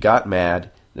 She got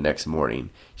mad the next morning.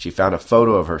 She found a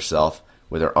photo of herself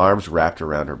with her arms wrapped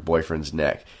around her boyfriend's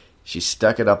neck. She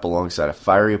stuck it up alongside a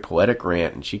fiery, poetic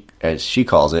rant, and as she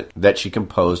calls it, that she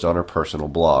composed on her personal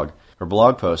blog. Her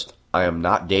blog post, "I am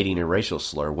not dating a racial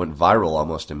slur," went viral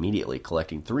almost immediately,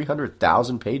 collecting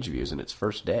 300,000 page views in its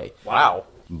first day. Wow.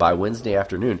 By Wednesday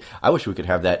afternoon. I wish we could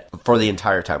have that for the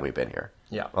entire time we've been here.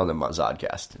 Yeah. On the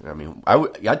Zodcast. I mean,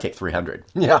 I'd take 300.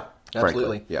 Yeah,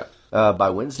 absolutely. Frankly. Yeah. By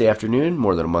Wednesday afternoon,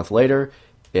 more than a month later,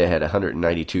 it had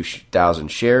 192,000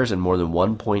 shares and more than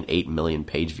 1.8 million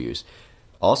page views.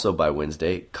 Also by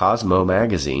Wednesday, Cosmo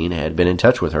magazine had been in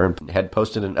touch with her and had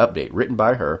posted an update written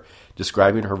by her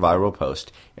describing her viral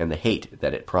post and the hate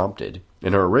that it prompted.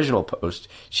 In her original post,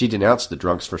 she denounced the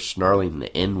drunks for snarling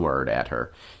the N-word at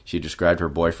her. She described her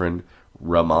boyfriend,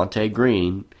 Ramonte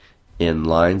Green, in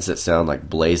lines that sound like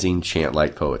blazing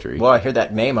chant-like poetry. Well, I hear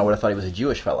that name, I would have thought he was a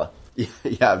Jewish fella.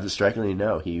 Yeah, strikingly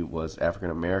no, he was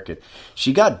African American.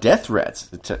 She got death threats,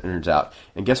 it turns out,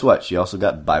 and guess what? She also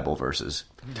got Bible verses.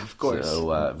 Of course.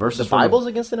 So verses. The Bible's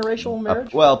against interracial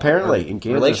marriage. Well, apparently in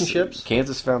Kansas, relationships.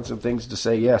 Kansas found some things to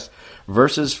say. Yes,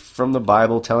 verses from the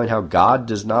Bible telling how God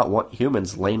does not want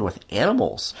humans laying with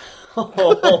animals.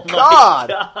 Oh God!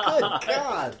 Good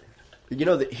God! You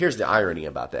know, here's the irony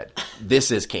about that.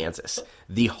 This is Kansas,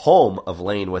 the home of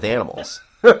laying with animals.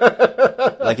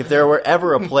 Like, if there were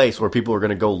ever a place where people were going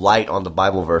to go light on the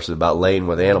Bible verses about laying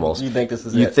with animals, you think this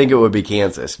is you'd think it would be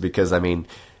Kansas, because, I mean,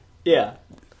 yeah,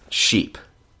 sheep,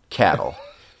 cattle,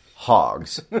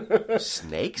 hogs,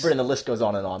 snakes. Brendan, the list goes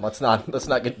on and on. Let's not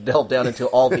delve down into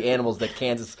all the animals that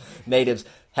Kansas natives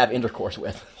have intercourse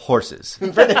with. Horses,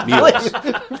 Brendan, mules.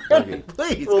 Brendan,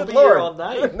 please, we'll good be Lord. here all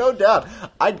night. No doubt.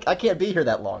 I can't be here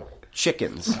that long.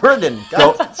 Chickens, Brendan,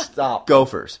 stop.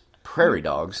 Gophers, prairie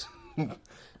dogs.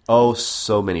 Oh,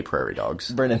 so many prairie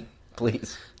dogs. Brendan,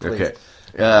 please. Okay.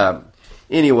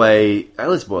 Anyway,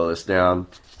 let's boil this down.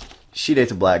 She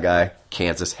dates a black guy.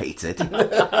 Kansas hates it.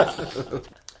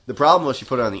 The problem was she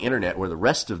put it on the internet where the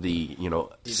rest of the,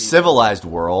 civilized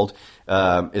world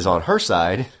is on her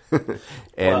side.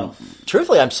 And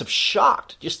truthfully, I'm so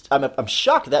shocked. I'm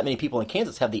shocked that many people in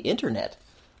Kansas have the internet.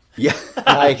 Yeah.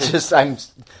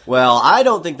 Well, I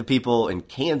don't think the people in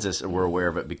Kansas were aware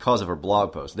of it because of her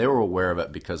blog post. They were aware of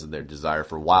it because of their desire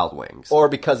for Wild Wings. Or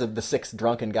because of the 6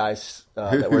 drunken guys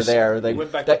that were there. They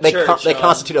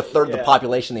constitute a third of the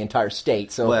population of the entire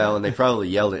state. So. Well, and they probably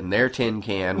yelled it in their tin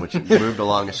can, which moved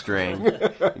along a string,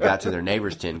 got to their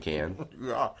neighbor's tin can.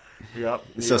 Yeah.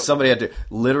 So somebody had to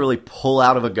literally pull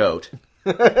out of a goat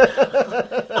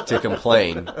to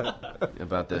complain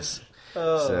about this.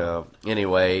 So,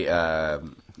 anyway,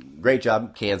 great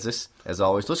job, Kansas, as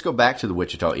always. Let's go back to the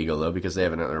Wichita Eagle, though, because they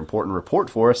have another important report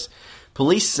for us.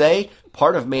 Police say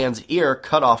part of man's ear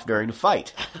cut off during a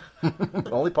fight.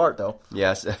 Only part, though.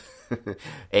 Yes.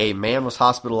 A man was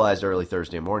hospitalized early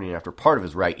Thursday morning after part of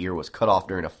his right ear was cut off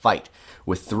during a fight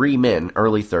with 3 men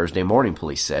early Thursday morning,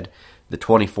 police said. The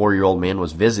 24-year-old man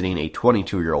was visiting a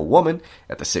 22-year-old woman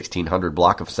at the 1600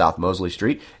 block of South Mosley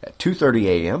Street at 2:30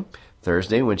 a.m.,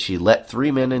 Thursday, when she let 3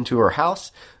 men into her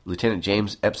house. Lieutenant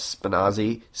James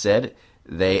Espinazi said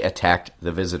they attacked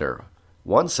the visitor.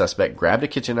 One suspect grabbed a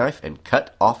kitchen knife and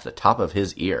cut off the top of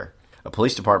his ear. A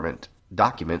police department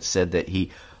document said that he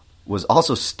was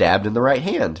also stabbed in the right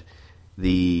hand.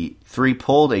 The 3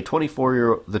 pulled the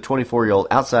 24-year-old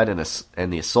outside,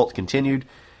 and the assault continued.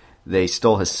 They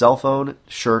stole his cell phone,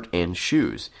 shirt, and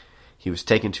shoes. He was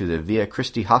taken to the Via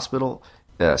Christi Hospital,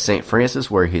 St.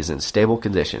 Francis, where he's in stable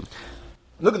condition.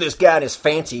 Look at this guy in his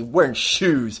fancy wearing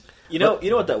shoes. You know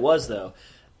what that was, though?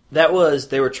 That was,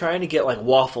 they were trying to get like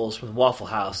waffles from Waffle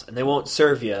House, and they won't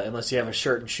serve you unless you have a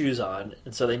shirt and shoes on.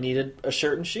 And so they needed a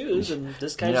shirt and shoes, and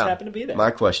this guy just happened to be there. My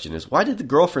question is, why did the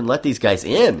girlfriend let these guys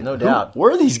in? No doubt. Who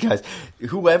were these guys?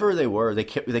 Whoever they were, they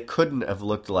couldn't have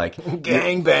looked like...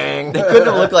 Gangbang. They couldn't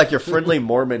have looked like your friendly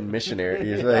Mormon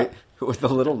missionaries, right? With the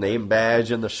little name badge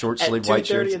and the short-sleeved white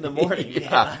shirts. At 2:30 in the morning.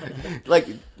 Yeah. Like,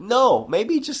 no,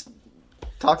 maybe just...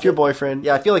 talk to your boyfriend.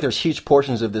 Yeah, I feel like there's huge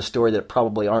portions of this story that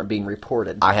probably aren't being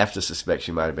reported. I have to suspect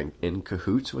she might have been in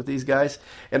cahoots with these guys.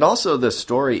 And also the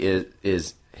story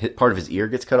is part of his ear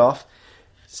gets cut off.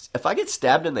 If I get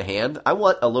stabbed in the hand, I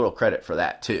want a little credit for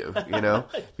that too,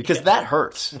 because that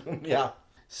hurts. Yeah.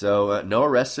 So no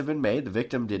arrests have been made. The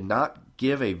victim did not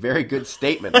give a very good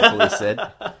statement, the police said.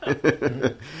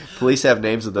 Police have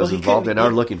names of those involved and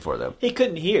are looking for them. He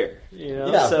couldn't hear, you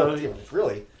know? Yeah, so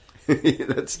really.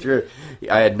 That's true.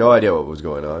 I had no idea what was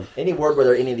going on. Any word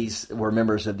whether any of these were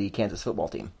members of the Kansas football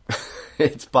team?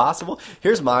 It's possible.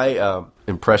 Here's my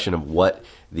impression of what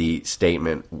the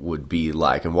statement would be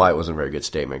like and why it wasn't a very good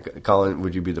statement. Colin,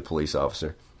 would you be the police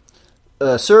officer?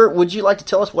 Sir, would you like to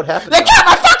tell us what happened? They cut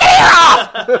my fucking ear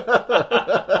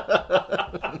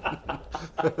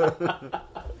off!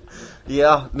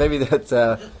 Yeah, maybe that's...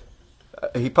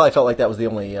 he probably felt like that was the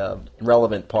only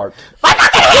relevant part. My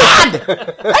fucking hand! It's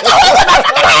a hole in my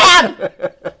fucking hand!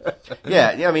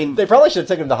 Yeah, I mean... They probably should have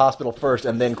taken him to the hospital first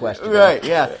and then questioned him. Right,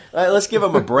 yeah. Let's give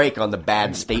him a break on the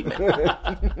bad statement.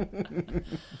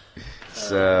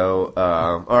 So,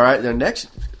 all right, the next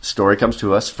story comes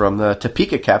to us from the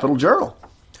Topeka Capital Journal.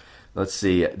 Let's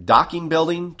see. Docking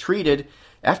building treated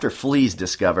after fleas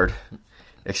discovered.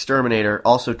 Exterminator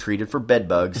also treated for bed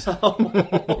bugs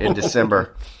in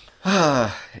December.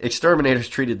 Exterminators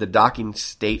treated the docking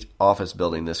state office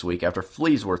building this week after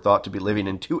fleas were thought to be living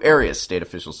in 2 areas, state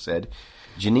officials said.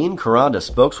 Janine Caranda,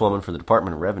 spokeswoman for the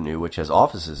Department of Revenue, which has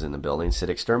offices in the building, said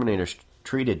exterminators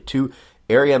treated 2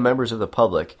 area members of the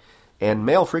public, and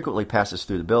mail frequently passes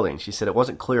through the building. She said it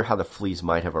wasn't clear how the fleas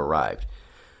might have arrived.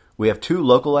 We have 2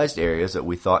 localized areas that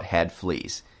we thought had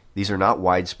fleas. These are not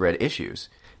widespread issues.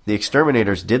 The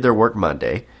exterminators did their work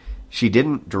Monday. She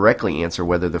didn't directly answer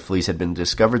whether the fleas had been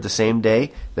discovered the same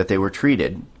day that they were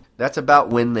treated. That's about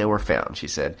when they were found, she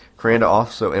said. Caranda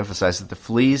also emphasized that the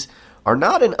fleas are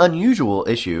not an unusual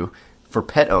issue for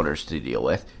pet owners to deal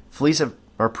with. Fleas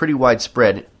are pretty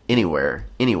widespread anywhere,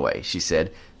 anyway, she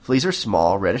said. Fleas are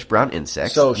small, reddish-brown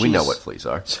insects. So we know what fleas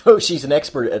are. So she's an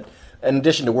expert at... In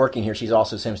addition to working here, she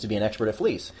also seems to be an expert at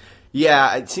fleas.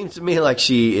 Yeah, it seems to me like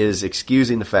she is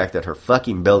excusing the fact that her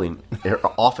fucking building, her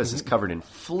office is covered in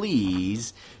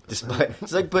fleas. Despite,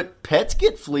 it's like, but pets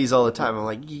get fleas all the time. I'm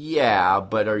like, yeah,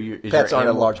 but are you... Pets aren't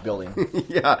a large building.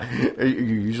 Yeah. Are you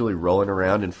usually rolling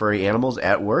around in furry animals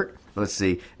at work? Let's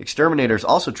see. Exterminators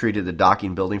also treated the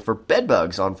docking building for bed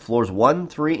bugs on floors 1,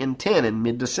 3, and 10 in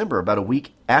mid-December, about a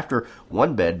week after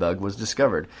one bed bug was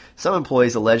discovered. Some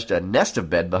employees alleged a nest of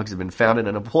bed bugs had been found in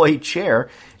an employee chair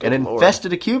and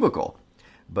infested a cubicle.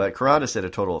 But Caranda said a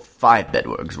total of 5 bed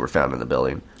bugs were found in the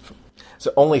building.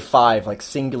 So only 5, like,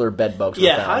 singular bed bugs were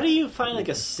found. Yeah, how do you find, like,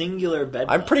 a singular bed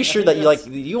bug? I'm pretty sure that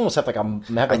you almost have, like, a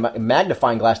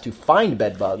magnifying glass to find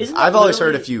bed bugs. I've always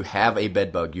heard if you have a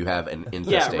bed bug, you have an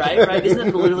infestation. Yeah, right? Isn't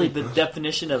it literally the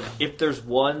definition of if there's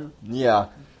one,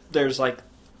 there's, like,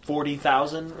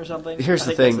 40,000 or something? Here's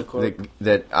the thing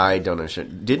that I don't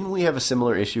understand. Didn't we have a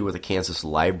similar issue with the Kansas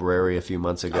library a few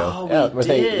months ago? Oh, we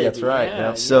did. That's right.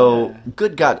 Yeah. So,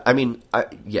 good God. I mean,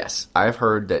 yes, I've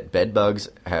heard that bed bugs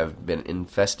have been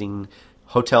infesting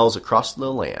hotels across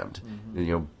the land. Mm-hmm.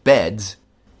 You know, beds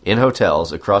in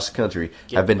hotels across the country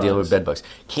have been dealing with bed bugs.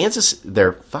 Kansas,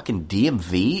 their fucking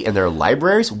DMV and their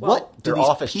libraries, what do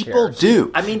these people do?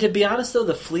 I mean, to be honest, though,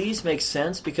 the fleas make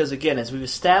sense because, again, as we've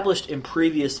established in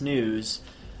previous news,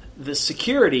 the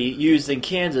security used in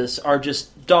Kansas are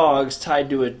just dogs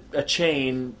tied to a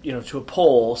chain, to a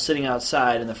pole sitting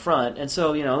outside in the front. And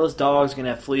so, those dogs are going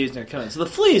to have fleas and they're coming. So the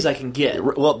fleas I can get.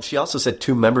 Well, she also said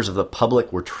 2 members of the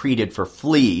public were treated for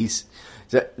fleas.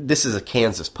 This is a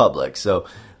Kansas public, so...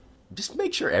 Just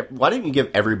make sure. Why don't you give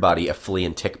everybody a flea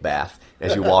and tick bath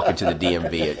as you walk into the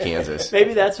DMV at Kansas?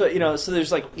 Maybe that's what So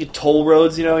there's like toll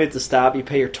roads. You have to stop. You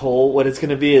pay your toll. What it's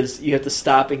going to be is you have to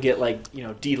stop and get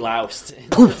deloused.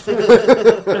 Poof.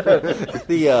 It'll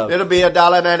be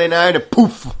 $1.99 and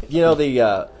poof.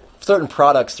 The certain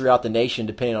products throughout the nation,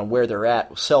 depending on where they're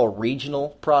at, sell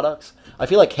regional products. I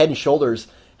feel like Head and Shoulders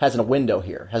has a window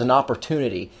here, has an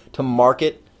opportunity to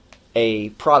market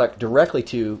a product directly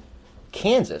to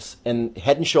Kansas and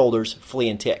Head and Shoulders flea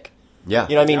and tick. Yeah.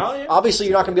 You know what I mean? Oh, yeah. Obviously,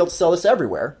 you're not going to be able to sell this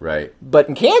everywhere. Right. But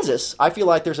in Kansas, I feel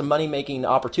like there's a money-making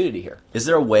opportunity here. Is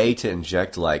there a way to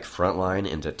inject, Frontline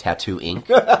into tattoo ink?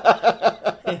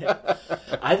 I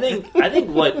think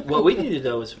what we need to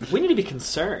do is we need to be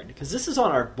concerned because this is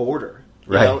on our border.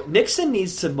 Right. Nixon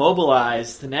needs to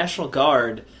mobilize the National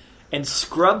Guard and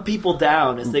scrub people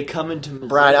down as they come into Missouri.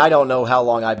 Brian, I don't know how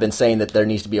long I've been saying that there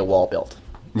needs to be a wall built.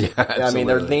 Yeah, absolutely. I mean,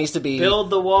 there needs to be... Build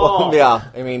the wall. Yeah,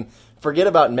 I mean, forget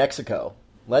about Mexico.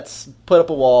 Let's put up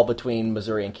a wall between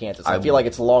Missouri and Kansas. I feel like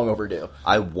it's long overdue.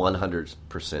 I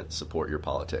 100% support your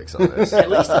politics on this. At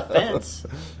least a fence.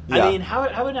 Yeah. I mean,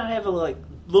 how would not have a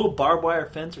little barbed wire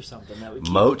fence or something that would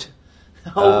keep moat?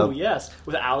 Oh, yes.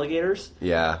 With alligators?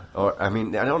 Yeah. Or I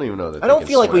mean, I don't even know that I don't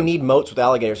feel like we need moats with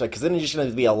alligators, because then there's just going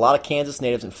to be a lot of Kansas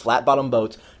natives in flat-bottom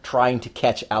boats trying to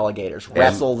catch alligators,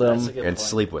 wrestle them, and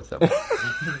sleep with them.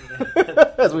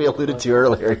 As we alluded to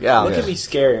earlier. Yeah. Look at me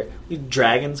scare.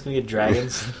 Dragons? Can we get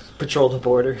dragons? Patrol the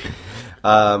border?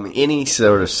 Any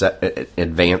sort of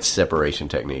advanced separation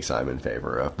techniques I'm in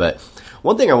favor of. But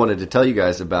one thing I wanted to tell you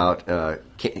guys about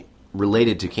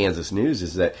related to Kansas news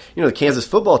is that, the Kansas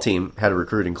football team had a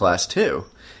recruiting class too.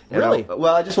 And really?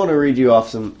 I just want to read you off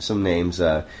some names.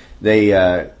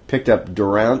 They picked up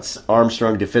Durance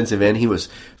Armstrong, defensive end. He was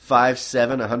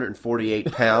 5'7",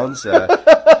 148 pounds,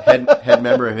 head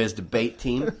member of his debate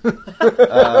team.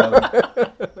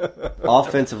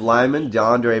 Offensive lineman,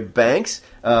 DeAndre Banks,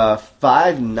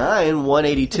 5'9",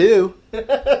 182.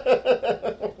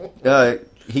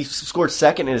 He scored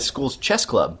second in his school's chess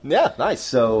club. Yeah, nice.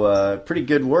 So pretty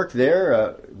good work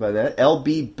there by that.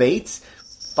 L.B. Bates,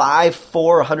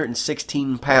 5'4",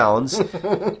 116 pounds,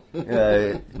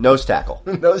 nose tackle.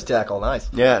 Nose tackle, nice.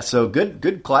 Yeah, so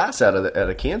good class out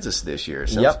of Kansas this year.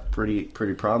 Sounds pretty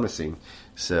promising.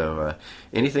 So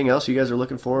anything else you guys are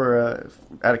looking for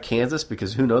out of Kansas?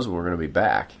 Because who knows when we're going to be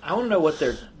back. I want to know what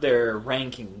their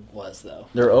ranking was, though.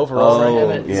 Their overall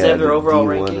ranking? Is that their overall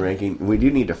ranking? We do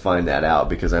need to find that out,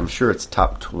 because I'm sure it's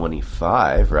top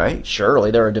 25, right? Surely.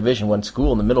 They're a Division I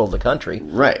school in the middle of the country.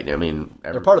 Right. I mean,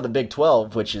 they're part of the Big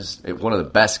 12, which is one of the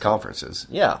best conferences.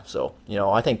 Yeah. So,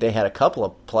 I think they had a couple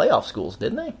of playoff schools,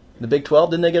 didn't they? The Big 12,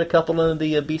 didn't they get a couple in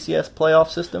the BCS playoff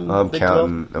system? I'm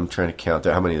trying to count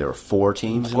there. How many? There were 4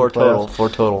 teams? Four total.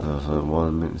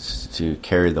 One to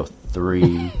carry the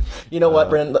 3. You know what,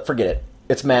 Brendan? Forget it.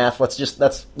 It's math. Let's just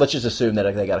assume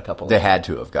that they got a couple. They had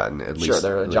to have gotten at least. Sure,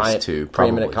 they're a giant, 2,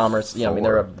 preeminent conference. Yeah, I mean,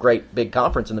 they're a great big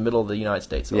conference in the middle of the United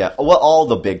States. So. Yeah, well, all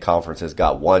the big conferences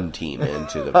got one team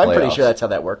into the playoffs. I'm pretty sure that's how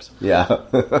that works.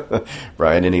 Yeah.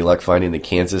 Brian, any luck finding the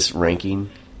Kansas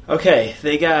ranking? Okay,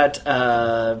 they got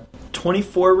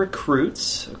 24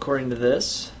 recruits, according to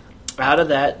this. Out of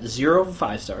that, 0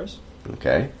 5 stars.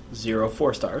 Okay. 0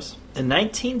 4 stars. And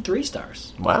 19 3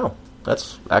 stars. Wow.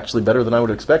 That's actually better than I would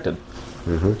have expected.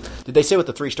 Mm-hmm. Did they say what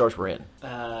the 3 stars were in?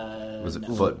 Was it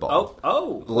football?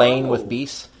 Oh. Lane with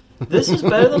Beast? This is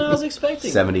better than I was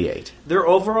expecting. 78. Their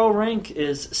overall rank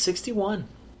is 61.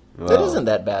 Well, that isn't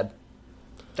that bad.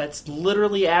 That's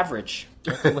literally average.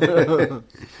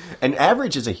 And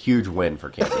average is a huge win for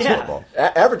Kansas football.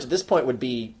 Average at this point would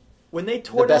be when they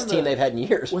tore the best team they've had in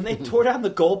years. When they tore down the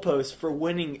goalpost for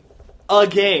winning a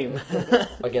game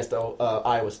against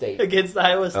Iowa State. Against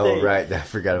Iowa State. Oh, right. I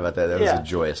forgot about that. That was a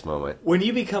joyous moment. When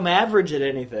you become average at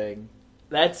anything,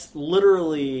 that's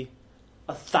literally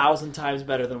 1,000 times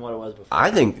better than what it was before. I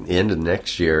think the end of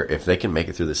next year, if they can make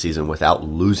it through the season without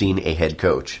losing a head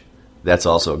coach, that's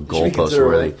also a goalpost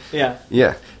worthy. Yeah.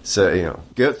 Yeah. So,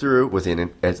 go through with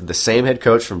the same head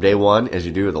coach from day one as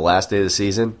you do the last day of the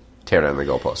season, tear down the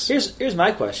goalposts. Here's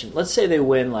my question. Let's say they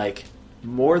win,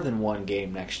 more than one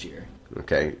game next year.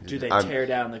 Okay. Do they tear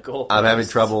down the goalposts? I'm having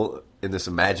trouble in this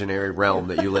imaginary realm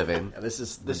that you live in. This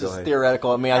is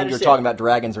theoretical. I mean, I think you were talking about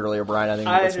dragons earlier, Brian. I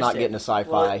think it's not getting a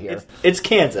sci-fi here. It's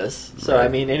Kansas, so right. I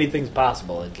mean, anything's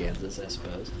possible in Kansas, I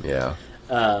suppose. Yeah.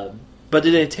 But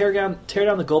did they tear down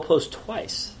the goalpost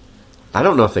twice? I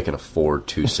don't know if they can afford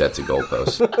 2 sets of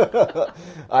goalposts.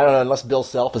 I don't know, unless Bill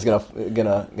Self is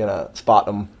gonna spot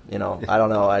them. I don't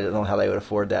know. I don't know how they would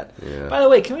afford that. Yeah. By the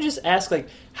way, can we just ask,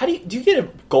 how do you get a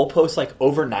goalpost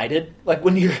overnighted?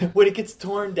 When it gets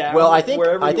torn down? Well, I think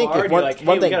wherever if you're one we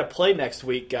thing, got to play next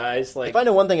week, guys. If I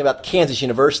know one thing about Kansas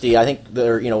University, I think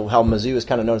they're how Mizzou is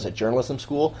kind of known as a journalism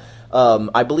school.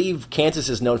 I believe Kansas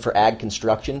is known for ag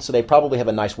construction, so they probably have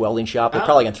a nice welding shop. They're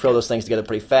probably going to throw those things together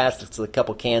pretty fast. It's a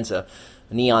couple cans of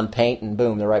neon paint, and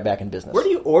boom, they're right back in business. Where do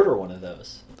you order one of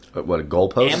those? What, a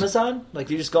goalpost? Amazon?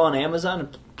 You just go on Amazon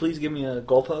and please give me a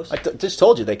goalpost? I just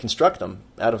told you they construct them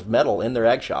out of metal in their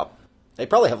ag shop. They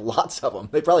probably have lots of them.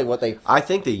 I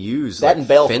think they use that and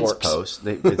bale fence forks. posts.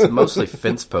 It's mostly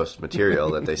fence post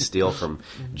material that they steal from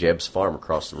Jeb's farm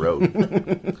across the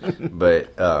road.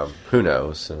 But who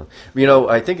knows? So,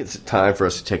 I think it's time for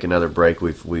us to take another break.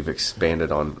 We've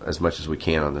expanded on as much as we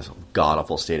can on this god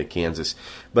awful state of Kansas.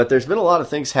 But there's been a lot of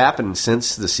things happening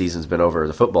since the season's been over,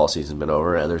 the football season's been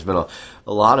over, and there's been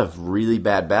a lot of really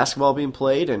bad basketball being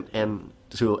played, and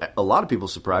to a lot of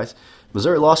people's surprise,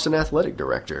 Missouri lost an athletic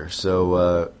director.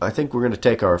 So I think we're going to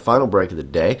take our final break of the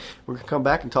day. We're going to come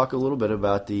back and talk a little bit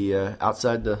about the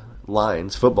outside the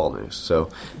lines football news. So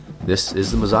this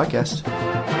is the Mazzacast.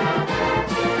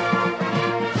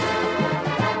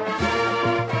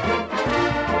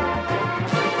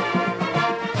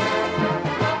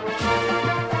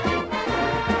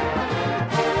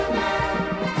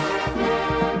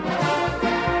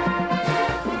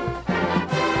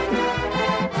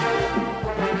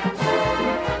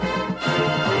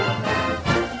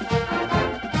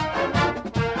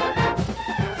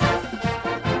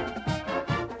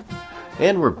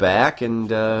 And we're back, and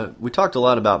we talked a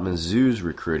lot about Mizzou's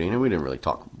recruiting, and we didn't really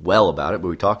talk well about it, but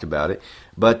we talked about it.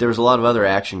 But there was a lot of other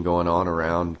action going on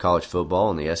around college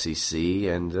football and the SEC,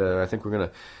 and I think we're going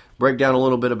to break down a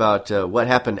little bit about what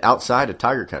happened outside of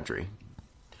Tiger Country.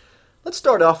 Let's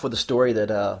start off with a story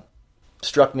that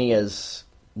struck me as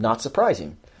not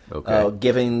surprising,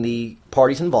 given the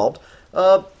parties involved.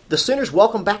 The Sooners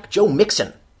welcome back Joe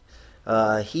Mixon.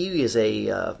 He is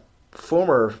a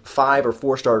former 5 or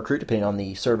 4-star recruit, depending on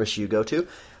the service you go to.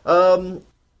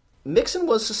 Mixon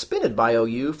was suspended by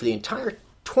OU for the entire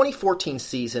 2014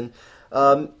 season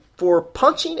for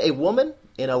punching a woman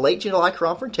in a late July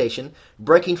confrontation,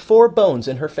 breaking 4 bones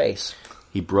in her face.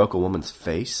 He broke a woman's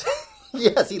face?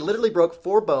 Yes, he literally broke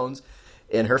 4 bones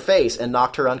in her face and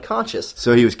knocked her unconscious.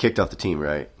 So he was kicked off the team,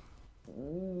 right?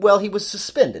 Well, he was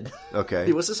suspended. Okay.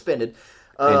 He was suspended.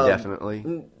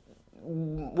 Indefinitely?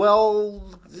 Well,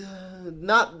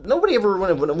 nobody ever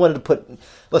wanted to put...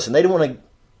 Listen, they didn't want to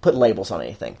put labels on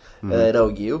anything at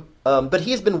OU. But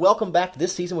he has been welcomed back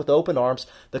this season with open arms.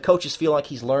 The coaches feel like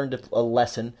he's learned a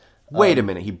lesson. Wait a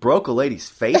minute. He broke a lady's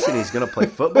face and he's going to play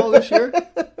football this year?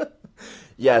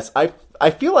 Yes,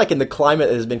 I feel like in the climate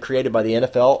that has been created by the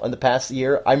NFL in the past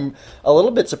year, I'm a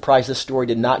little bit surprised this story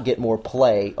did not get more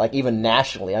play, like even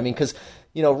nationally. I mean, because,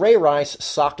 Ray Rice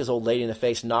socked his old lady in the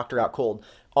face and knocked her out cold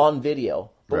on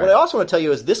video. But what I also want to tell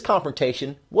you is this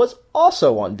confrontation was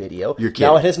also on video. You're kidding.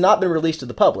 Now, it has not been released to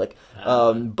the public,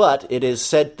 but it is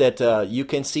said that you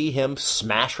can see him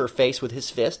smash her face with his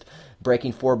fist,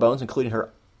 breaking 4 bones, including her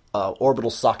orbital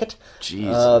socket,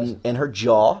 Jesus. and her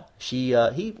jaw. He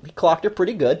clocked her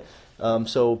pretty good.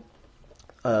 Petite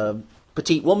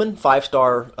woman,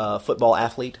 5-star football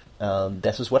athlete.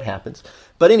 This is what happens.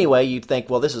 But anyway, you'd think,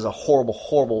 well, this is a horrible,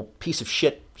 horrible piece of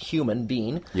shit human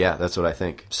being. Yeah, that's what I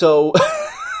think. So,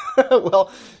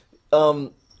 well,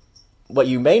 what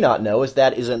you may not know is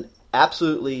that is an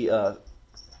absolutely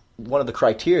one of the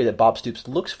criteria that Bob Stoops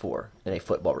looks for in a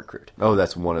football recruit. Oh,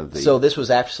 that's one of the... So this was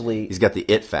actually... He's got the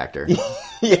it factor.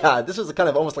 Yeah, this was kind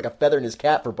of almost like a feather in his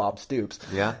cap for Bob Stoops.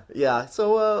 Yeah? Yeah,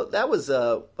 so that was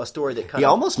a story that kind of... He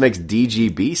almost makes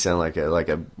DGB sound like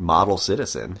a model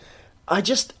citizen. I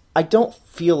don't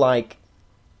feel like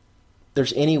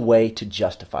there's any way to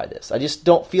justify this. I just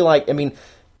don't feel like... I mean,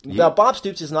 now Bob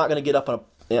Stoops is not going to get up on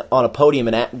a podium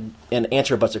and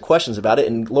answer a bunch of questions about it,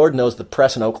 and Lord knows the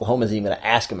press in Oklahoma isn't even going to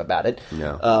ask him about it.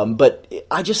 No. But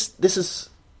this is...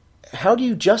 How do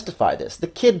you justify this? The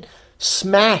kid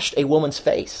smashed a woman's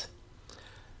face.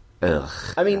 Ugh.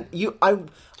 I mean,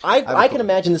 I can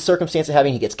imagine the circumstance of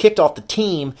having he gets kicked off the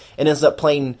team and ends up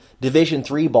playing Division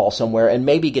III ball somewhere and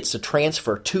maybe gets to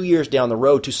transfer 2 years down the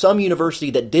road to some university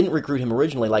that didn't recruit him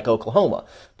originally, like Oklahoma.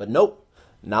 But nope.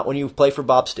 Not when you play for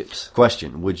Bob Stoops.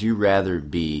 Question. Would you rather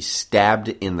be stabbed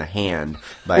in the hand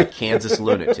by a Kansas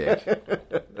lunatic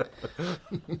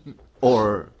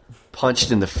or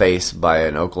punched in the face by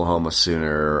an Oklahoma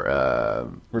Sooner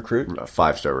recruit?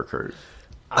 5-star recruit?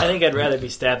 I think I'd rather be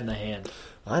stabbed in the hand.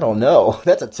 I don't know.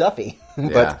 That's a toughie.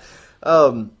 Yeah.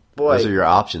 But, boy. Those are your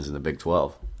options in the Big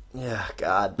 12. Yeah,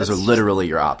 God. Those are literally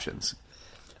your options.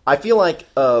 I feel like...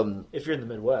 if you're in the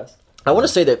Midwest. I want to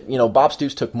say that, Bob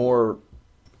Stoops took more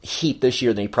heat this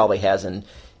year than he probably has in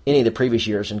any of the previous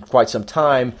years in quite some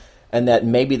time, and that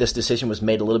maybe this decision was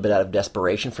made a little bit out of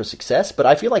desperation for success. But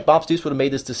I feel like Bob Stoops would have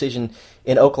made this decision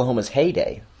in Oklahoma's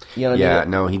heyday. You know what I mean?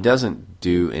 No, he doesn't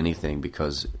do anything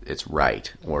because it's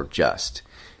right or just.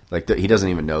 He doesn't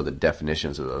even know the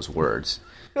definitions of those words.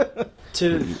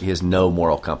 He has no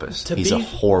moral compass. He's a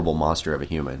horrible monster of a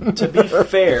human. To be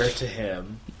fair to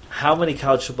him, how many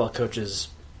college football coaches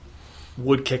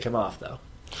would kick him off, though?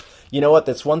 You know what?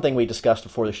 That's one thing we discussed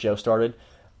before the show started.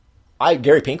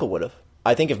 Gary Pinkel would have.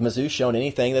 I think if Mizzou's shown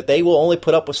anything, that they will only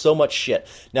put up with so much shit.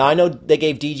 Now, I know they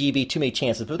gave DGB too many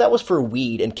chances, but that was for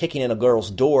weed and kicking in a girl's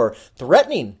door,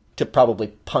 threatening to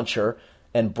probably punch her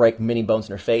and break many bones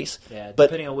in her face. Yeah, but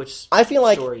depending on which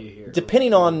story you hear.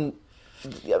 Depending on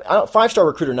 5-star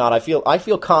recruit or not, I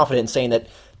feel confident in saying that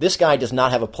this guy does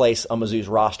not have a place on Mizzou's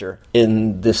roster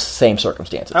in this same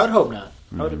circumstances. I would hope not.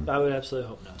 Mm-hmm. I would absolutely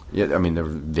hope not. Yeah, I mean, there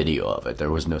was video of it. There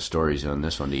was no stories on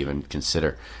this one to even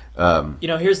consider.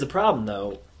 Here's the problem,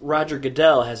 though. Roger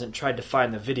Goodell hasn't tried to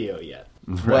find the video yet.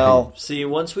 Right. Well, see,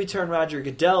 once we turn Roger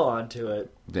Goodell onto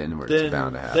it, then it's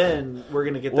bound to happen. Then we're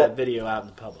going to get that video out in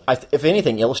the public. If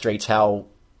anything, illustrates how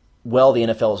well the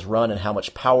NFL is run and how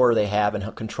much power they have and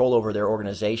how control over their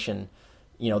organization.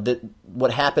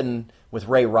 What happened with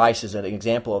Ray Rice is an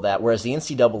example of that. Whereas the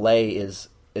NCAA is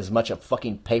as much a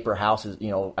fucking paper house as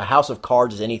a house of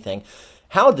cards as anything.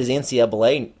 How does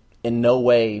NCAA in no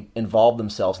way involve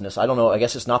themselves in this? I don't know. I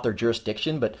guess it's not their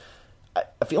jurisdiction, but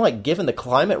I feel like given the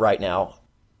climate right now,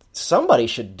 somebody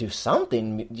should do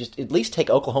something. Just at least take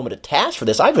Oklahoma to task for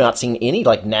this. I've not seen any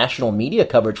like national media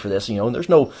coverage for this. There's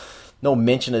no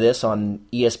mention of this on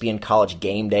ESPN College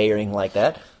Game Day or anything like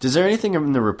that. Is there anything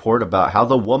in the report about how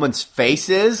the woman's face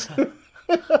is?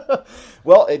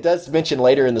 Well, it does mention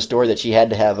later in the story that she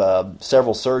had to have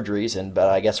several surgeries, but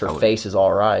I guess her face is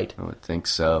all right. I would think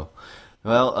so.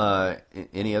 Well,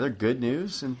 any other good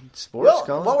news in sports,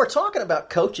 Colin? While we're talking about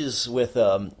coaches with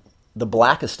the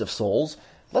blackest of souls,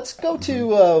 let's go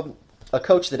to a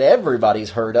coach that everybody's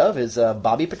heard of is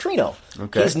Bobby Petrino.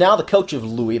 Okay. He's now the coach of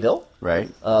Louisville. Right.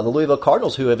 The Louisville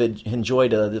Cardinals, who have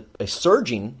enjoyed a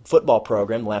surging football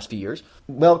program the last few years.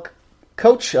 Well,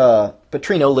 Coach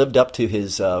Petrino lived up to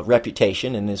his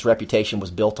reputation, and his reputation was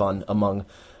built on, among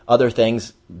other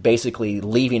things, basically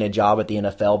leaving a job at the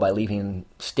NFL by leaving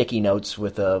sticky notes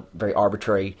with a very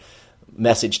arbitrary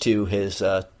message to his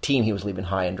team he was leaving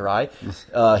high and dry.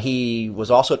 He was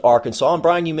also at Arkansas, and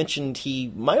Brian, you mentioned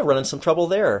he might have run into some trouble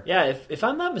there. Yeah, if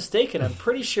I'm not mistaken, I'm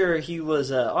pretty sure he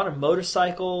was on a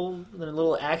motorcycle in a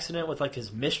little accident with like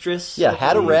his mistress. Yeah,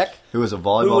 had a wreck. Who was a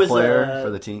volleyball player for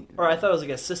the team? Or I thought it was like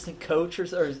an assistant coach or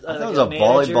I thought it was a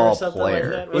volleyball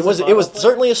player. Like it was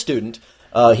certainly a student.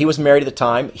 He was married at the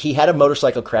time. He had a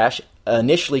motorcycle crash.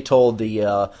 Initially told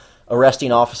the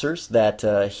arresting officers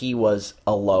that he was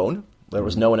alone. There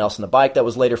was no one else on the bike. That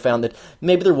was later found that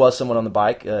maybe there was someone on the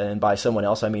bike, and by someone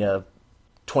else I mean a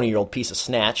 20-year-old piece of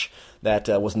snatch that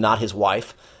was not his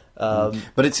wife.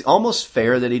 But it's almost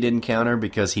fair that he didn't counter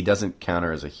because he doesn't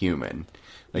counter as a human.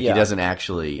 He doesn't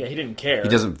actually... Yeah, he didn't care. He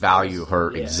doesn't value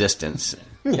her existence.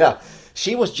 Yeah,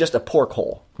 she was just a pork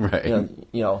hole. Right.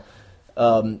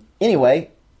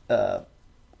 Anyway,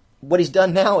 what he's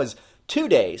done now is 2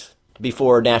 days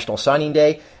before National Signing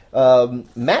Day,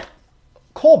 Matt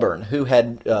Colburn, who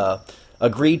had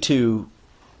agreed to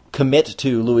commit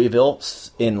to Louisville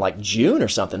in like June or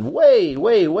something,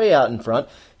 way out in front.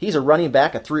 He's a running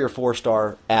back, a 3 or 4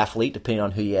 star athlete, depending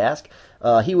on who you ask.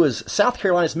 He was South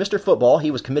Carolina's Mr. Football. He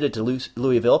was committed to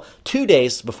Louisville 2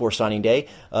 days before signing day.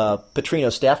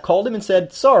 Petrino's staff called him and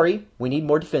said, sorry, we need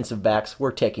more defensive backs.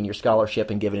 We're taking your scholarship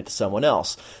and giving it to someone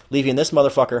else. Leaving this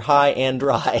motherfucker high and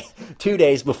dry 2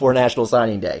 days before National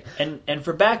Signing Day. And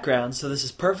for background, so this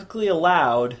is perfectly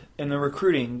allowed in the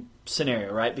recruiting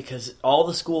scenario, right? Because all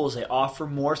the schools, they offer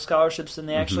more scholarships than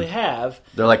they actually have.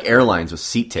 They're like airlines with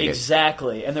seat tickets.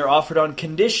 Exactly. And they're offered on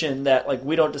condition that, like,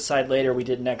 we don't decide later we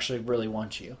didn't actually really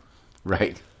want you.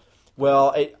 Right.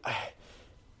 Well,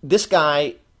 this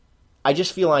guy, I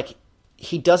just feel like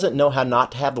he doesn't know how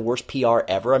not to have the worst PR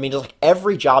ever. I mean, just like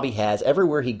every job he has,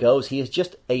 everywhere he goes, he is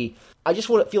just I just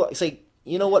want to feel like, say,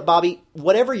 you know what, Bobby?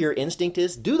 Whatever your instinct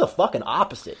is, do the fucking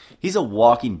opposite. He's a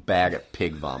walking bag of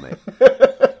pig vomit.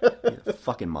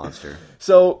 Fucking monster.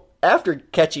 So after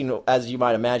catching, as you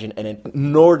might imagine, an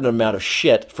inordinate amount of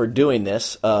shit for doing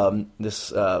this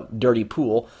dirty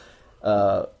pool,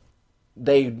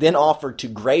 they then offered to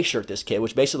gray shirt this kid,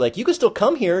 which basically like, you can still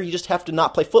come here, you just have to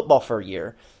not play football for a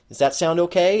year. Does that sound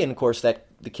okay? And of course,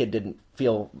 the kid didn't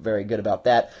feel very good about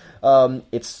that.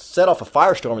 It's set off a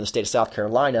firestorm in the state of South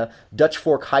Carolina. Dutch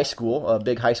Fork High School, a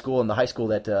big high school, and the high school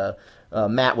that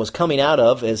Matt was coming out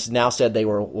of, has now said they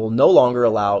will no longer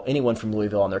allow anyone from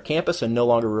Louisville on their campus and no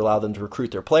longer allow them to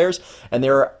recruit their players. And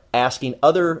they're asking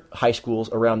other high schools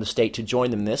around the state to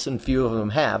join them in this, and few of them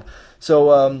have.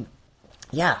 So,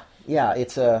 yeah,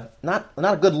 it's not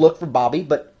a good look for Bobby,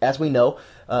 but as we know,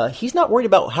 he's not worried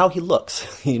about how he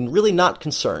looks. He's really not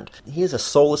concerned. He is a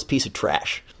soulless piece of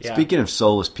trash. Yeah. Speaking of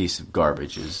soulless piece of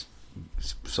garbage,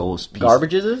 soulless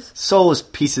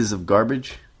pieces of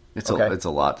garbage. It's a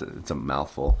lot. It's a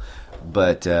mouthful.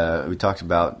 But we talked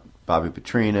about Bobby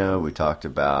Petrino. We talked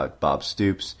about Bob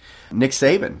Stoops. Nick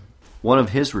Saban. One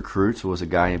of his recruits was a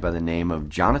guy by the name of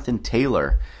Jonathan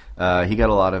Taylor. He got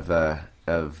a lot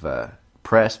of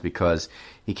press because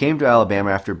he came to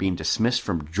Alabama after being dismissed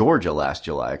from Georgia last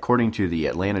July. According to the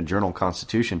Atlanta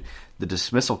Journal-Constitution, the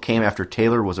dismissal came after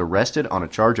Taylor was arrested on a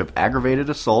charge of aggravated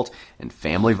assault and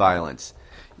family violence.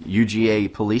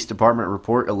 UGA Police Department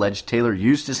report alleged Taylor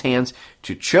used his hands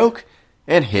to choke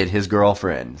and hit his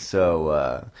girlfriend.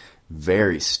 So,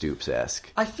 very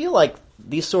Stoops-esque. I feel like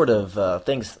these sort of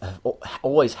things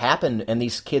always happen, and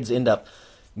these kids end up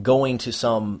going to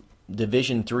some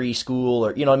Division III school,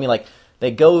 or, you know what I mean, like, they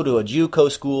go to a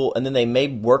JUCO school, and then they may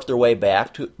work their way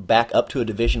back up to a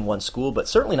Division I school, but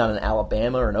certainly not in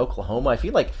Alabama or in Oklahoma. I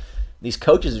feel like these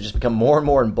coaches have just become more and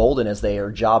more emboldened as their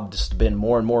job has been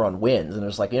more and more on wins. And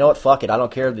it's like, you know what, fuck it. I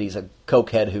don't care that he's a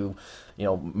cokehead who,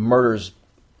 murders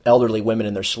elderly women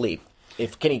in their sleep.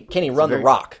 Can he run the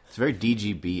rock? It's very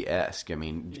DGB-esque. I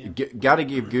mean, got to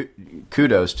give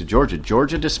kudos to Georgia.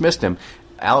 Georgia dismissed him.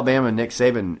 Alabama and Nick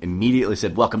Saban immediately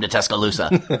said, "Welcome to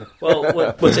Tuscaloosa." Well,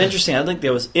 what's interesting, I don't think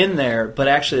that was in there, but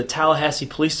actually the Tallahassee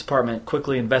Police Department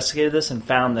quickly investigated this and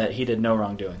found that he did no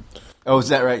wrongdoing. Oh, is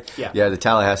that right? Yeah. Yeah, the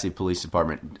Tallahassee Police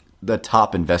Department, the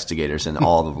top investigators in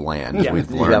all of the land, Yeah.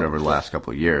 we've learned over the last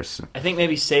couple of years. I think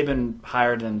maybe Saban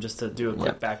hired them just to do a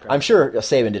quick background. I'm sure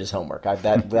Saban did his homework.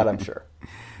 That I'm sure.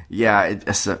 Yeah,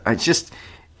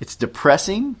 it's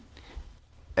depressing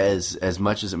as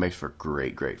much as it makes for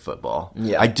great football.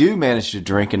 Yeah. I do manage to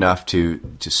drink enough to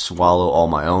swallow all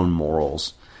my own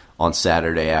morals on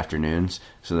Saturday afternoons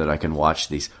so that I can watch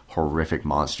these horrific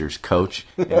monsters coach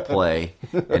and play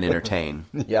and entertain.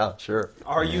 Yeah, sure.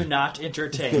 Are you not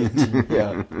entertained?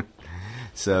 Yeah.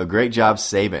 So great job,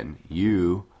 Saban.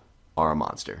 You are a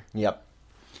monster. Yep.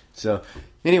 So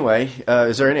anyway,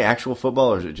 is there any actual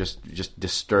football, or is it just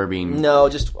disturbing? No,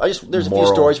 just there's a few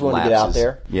stories we want to get out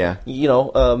there. Yeah.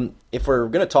 If we're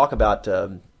going to talk about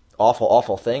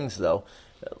awful things, though,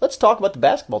 let's talk about the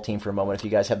basketball team for a moment. If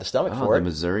you guys have the stomach for it, the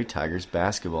Missouri Tigers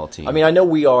basketball team. I mean, I know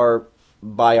we are,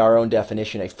 by our own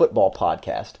definition, a football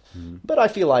podcast, but I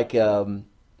feel like the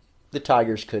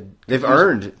Tigers could. They've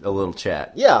earned a little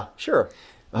chat. Yeah, sure.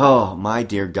 Oh, my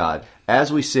dear God.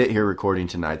 As we sit here recording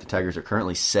tonight, the Tigers are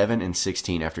currently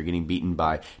 7-16 after getting beaten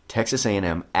by Texas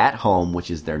A&M at home, which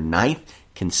is their 9th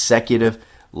consecutive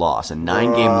loss, a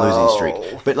 9-game losing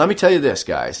streak. But let me tell you this,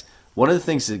 guys. One of the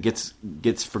things that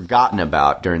gets forgotten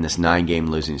about during this 9-game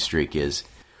losing streak is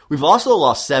we've also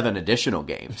lost 7 additional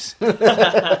games.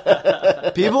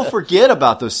 People forget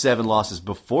about those 7 losses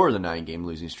before the 9-game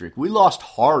losing streak. We lost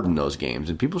hard in those games,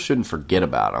 and people shouldn't forget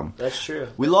about them. That's true.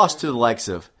 We lost to the likes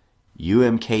of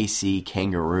UMKC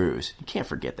Kangaroos. You can't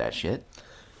forget that shit.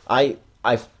 I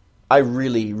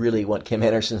really want Kim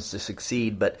Anderson to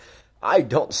succeed, but I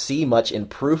don't see much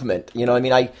improvement. You know, I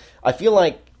mean, I feel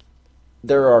like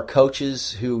there are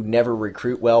coaches who never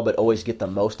recruit well but always get the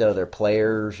most out of their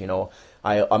players. You know,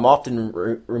 I'm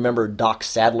often remember Doc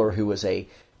Sadler,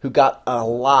 who got a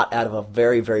lot out of a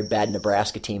very, very bad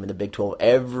Nebraska team in the Big 12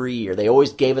 every year. They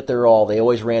always gave it their all. They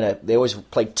always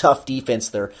played tough defense.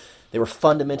 They were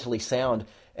fundamentally sound.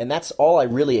 And that's all I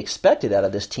really expected out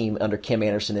of this team under Kim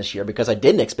Anderson this year, because I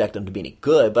didn't expect them to be any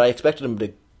good, but I expected them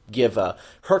to give a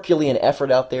Herculean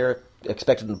effort out there,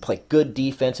 expected them to play good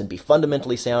defense and be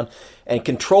fundamentally sound and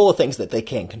control the things that they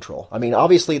can control. I mean,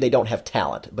 obviously they don't have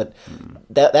talent, but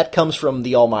that comes from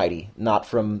the Almighty, not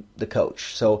from the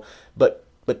coach. So, but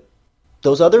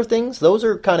those other things, those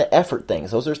are kind of effort things.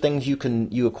 Those are things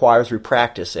you acquire through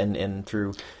practice and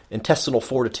through intestinal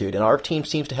fortitude, and our team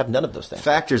seems to have none of those things.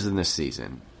 Factors in this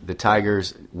season. The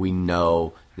Tigers, we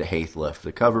know that Haith left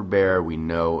the cover bare. We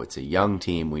know it's a young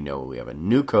team. We know we have a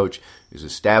new coach who's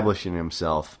establishing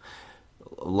himself.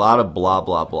 A lot of blah,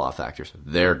 blah, blah factors.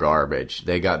 They're garbage.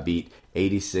 They got beat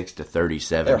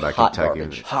 86-37 by Kentucky.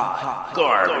 Garbage. Hot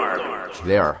garbage.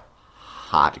 They are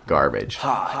hot garbage.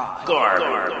 Hot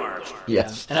garbage.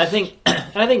 Yes. And I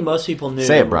think most people knew.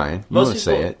 Say it, Brian. You want to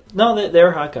say it. No,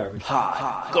 they're hot garbage.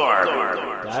 Hot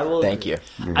garbage. I will. Thank you.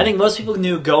 I think most people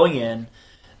knew going in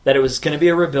that it was going to be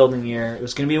a rebuilding year. It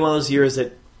was going to be one of those years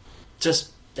that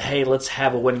just, hey, let's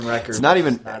have a winning record. It's not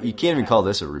even. You can't even call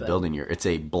this a rebuilding year. It's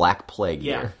a Black Plague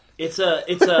year. It's a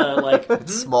like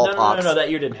smallpox. No, that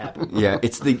year didn't happen. Yeah,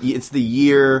 it's the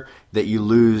year that you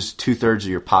lose 2/3 of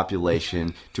your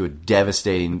population to a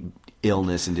devastating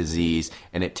illness and disease,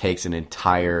 and it takes an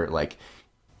entire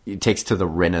it takes to the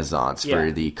Renaissance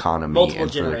for the economy Multiple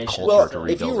and for the generations. culture to Well, rebuild.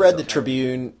 if you read the itself.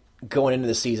 Tribune going into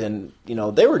the season,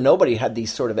 nobody had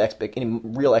these sort of any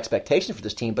real expectations for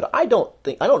this team. But I don't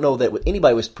know that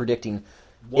anybody was predicting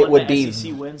it would be.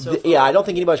 SEC win so far? Yeah, I don't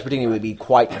think anybody was predicting it would be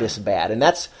quite this bad, and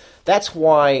that's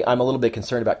why I'm a little bit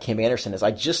concerned about Kim Anderson. Is I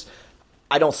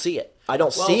don't see it. I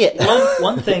don't see it.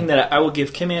 one thing that I will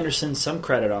give Kim Anderson some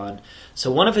credit on. So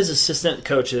one of his assistant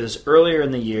coaches earlier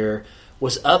in the year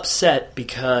was upset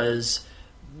because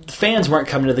fans weren't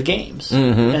coming to the games.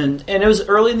 Mm-hmm. And it was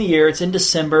early in the year. It's in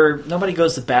December. Nobody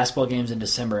goes to basketball games in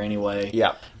December anyway.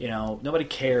 Yeah. Nobody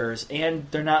cares. And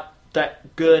they're not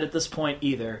that good at this point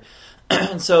either.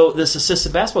 And so this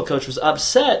assistant basketball coach was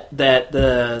upset that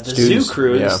the Students, zoo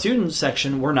crew, yeah. the student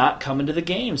section, were not coming to the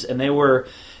games. And they were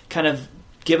kind of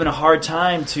giving a hard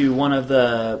time to one of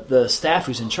the staff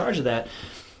who's in charge of that.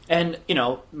 And,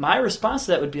 my response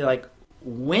to that would be like,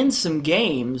 win some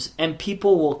games and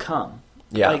people will come.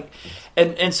 Yeah.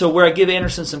 And so where I give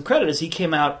Anderson some credit is he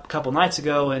came out a couple nights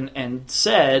ago and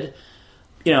said,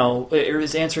 it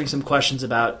was answering some questions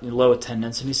about low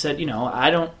attendance, and he said,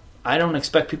 I don't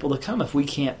expect people to come if we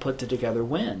can't put together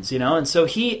wins, And so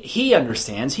he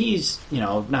understands. He's,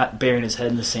 not burying his head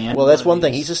in the sand. Well, that's one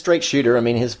thing. He's a straight shooter. I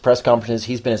mean, his press conferences,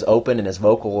 he's been as open and as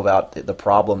vocal about the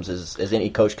problems as any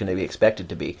coach can be expected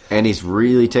to be. And he's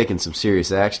really taken some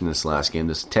serious action this last game.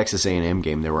 This Texas A&M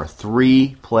game, there were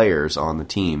 3 players on the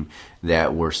team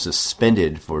that were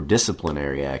suspended for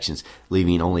disciplinary actions,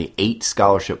 leaving only 8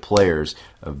 scholarship players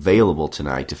available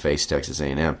tonight to face Texas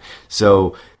A&M.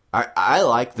 So I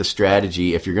like the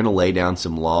strategy. If you're going to lay down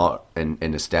some law and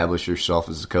establish yourself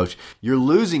as a coach, you're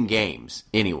losing games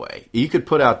anyway. You could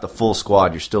put out the full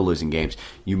squad, you're still losing games.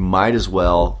 You might as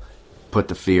well put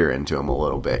the fear into them a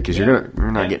little bit because you're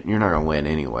not going to win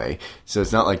anyway. So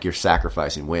it's not like you're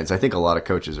sacrificing wins. I think a lot of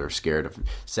coaches are scared of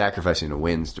sacrificing a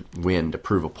win to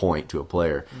prove a point to a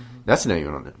player. Mm-hmm. That's not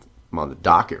even on the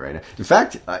docket right now. In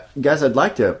fact, guys, I'd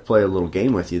like to play a little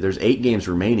game with you. There's 8 games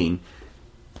remaining.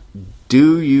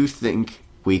 Do you think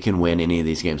we can win any of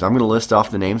these games? I'm going to list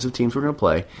off the names of teams we're going to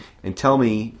play and tell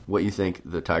me what you think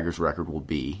the Tigers' record will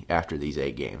be after these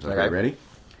 8 games. Okay, ready?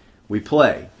 We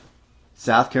play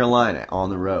South Carolina on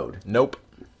the road. Nope.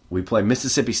 We play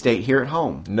Mississippi State here at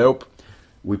home. Nope.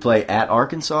 We play at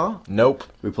Arkansas. Nope.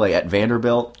 We play at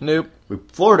Vanderbilt. Nope.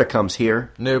 Florida comes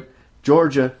here. Nope.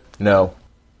 Georgia. No.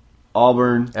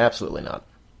 Auburn. Absolutely not.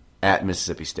 At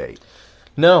Mississippi State.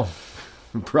 No.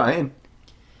 Brian?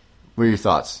 What are your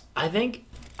thoughts? I think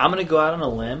I'm going to go out on a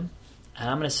limb, and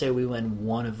I'm going to say we win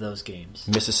one of those games.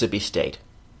 Mississippi State.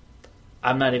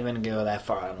 I'm not even going to go that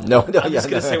far. I'm just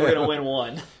going to say we're going to win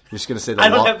one. You're just going to say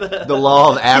the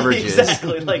law of averages.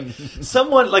 Exactly.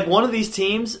 Like one of these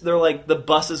teams, they're like the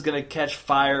bus is going to catch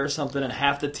fire or something, and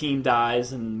half the team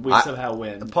dies, and we somehow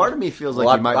win. Part of me feels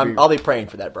like you might be... I'll be praying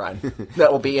for that, Brian.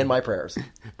 That will be in my prayers.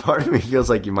 Part of me feels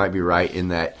like you might be right in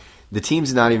that the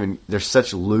team's not even, they're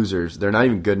such losers, they're not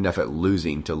even good enough at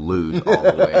losing to lose all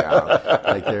the way out.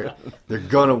 Like they're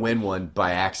going to win one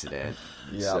by accident.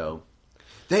 Yep. So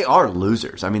they are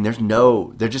losers. I mean,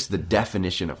 they're just the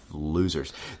definition of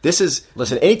losers.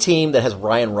 Listen, any team that has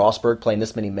Ryan Rosberg playing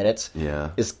this many minutes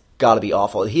is got to be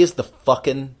awful. He is the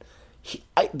fucking...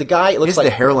 the guy looks like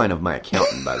the hairline of my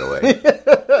accountant, by the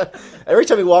way. Every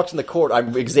time he walks in the court,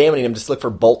 I'm examining him just to look for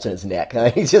bolts in his neck.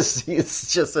 He's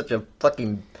just such a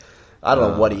fucking... I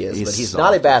don't know what he is, but he's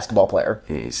not a basketball player.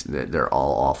 They're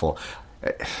all awful.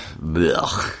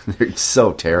 They're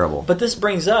so terrible. But this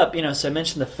brings up, so I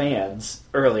mentioned the fans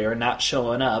earlier not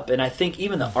showing up, and I think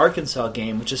even the Arkansas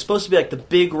game, which is supposed to be like the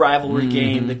big rivalry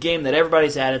game, the game that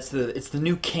everybody's at, it's the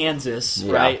new Kansas,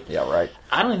 right? Yeah, right.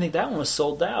 I don't even think that one was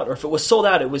sold out, or if it was sold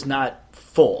out, it was not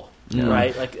full,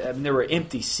 right? There were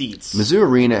empty seats. Mizzou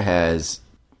Arena has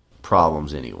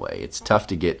problems anyway. It's tough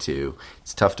to get to.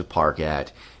 It's tough to park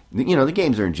at. The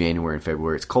games are in January and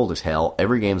February. It's cold as hell.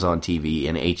 Every game's on TV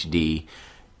in HD.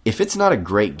 If it's not a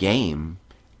great game,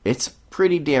 it's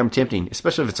pretty damn tempting,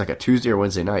 especially if it's like a Tuesday or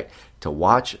Wednesday night, to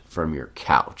watch from your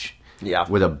couch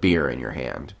with a beer in your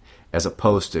hand, as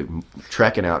opposed to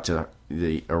trekking out to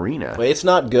the arena. Well, it's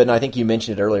not good, and I think you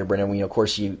mentioned it earlier, Brendan. Of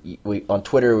course, we on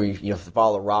Twitter, we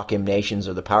follow Rock M Nations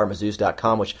or the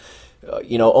PowerMazzoos.com, which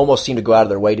almost seem to go out of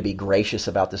their way to be gracious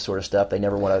about this sort of stuff. They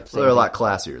never want to say they're a lot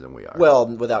classier than we are. Well,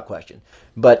 without question.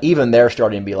 But even they're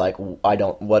starting to be like,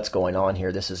 what's going on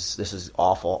here? This is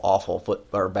awful foot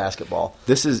or basketball.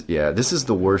 This is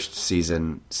the worst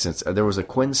season since there was a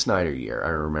Quinn Snyder year, I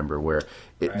remember, where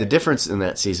the difference in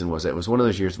that season was it was one of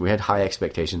those years we had high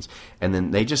expectations, and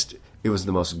then it was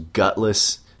the most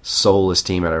gutless, soulless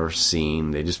team I'd ever seen.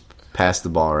 They just passed the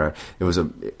ball around. It was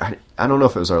I don't know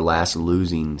if it was our last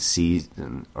losing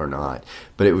season or not,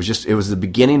 but it was the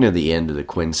beginning of the end of the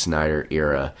Quinn Snyder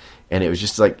era, and it was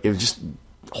just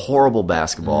horrible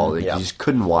basketball. You just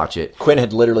couldn't watch it. Quinn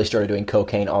had literally started doing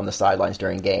cocaine on the sidelines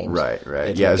during games. Right.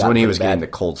 Yeah, it was when he was getting the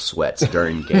cold sweats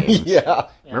during games. Yeah.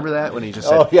 Remember that? When he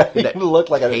just he looked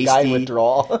like a guy in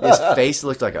withdrawal. His face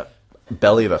looked like a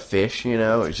belly of a fish, It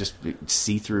was just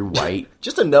see-through white.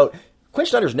 Just a note, Quinn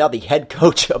Snyder is now the head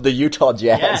coach of the Utah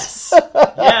Jazz.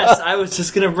 Yes, I was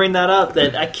just going to bring that up,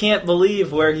 that I can't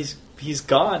believe where he's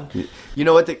gone. You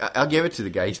know what? I'll give it to the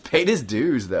guy. He's paid his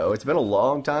dues, though. It's been a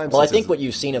long time. Well, I think what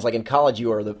you've seen is, like in college,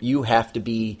 you have to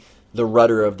be the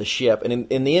rudder of the ship, and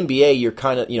in the NBA, you're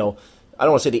kind of, I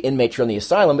don't want to say the inmates are on the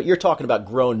asylum, but you're talking about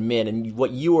grown men, and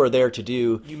what you are there to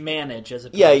do. You manage as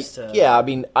opposed to... Yeah, I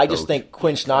mean, I just think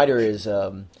Quinn Snyder is,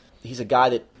 he's a guy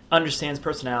that understands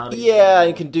personality. Yeah,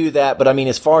 and can do that, but I mean,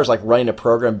 as far as like running a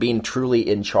program, being truly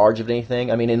in charge of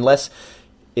anything, I mean, unless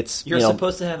it's You're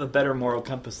supposed to have a better moral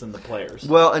compass than the players.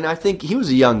 Well, and I think he was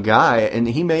a young guy, and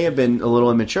he may have been a little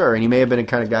immature, and he may have been a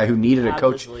kind of guy who needed a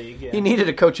coach. Yeah. He needed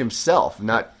a coach himself,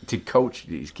 not to coach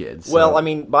these kids. So. Well, I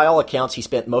mean, by all accounts, he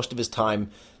spent most of his time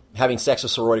having sex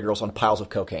with sorority girls on piles of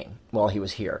cocaine while he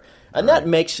was here. And that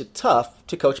makes it tough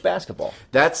to coach basketball.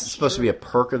 That's supposed to be a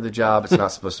perk of the job. It's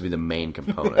not supposed to be the main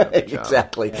component of the job.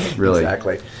 Exactly. Really.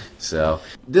 Exactly. So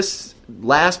this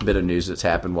last bit of news that's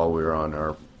happened while we were on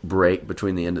our break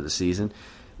between the end of the season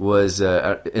was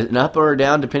an up or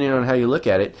down, depending on how you look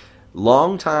at it.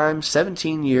 Longtime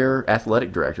 17-year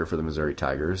athletic director for the Missouri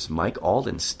Tigers, Mike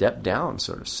Alden, stepped down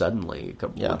sort of suddenly a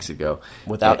couple weeks ago.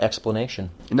 Without explanation.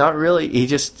 Not really. He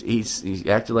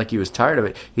acted like he was tired of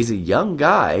it. He's a young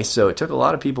guy, so it took a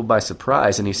lot of people by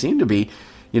surprise, and he seemed to be,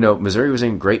 Missouri was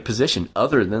in great position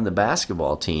other than the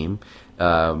basketball team,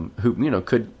 who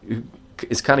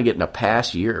is kind of getting a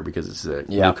pass year because it's the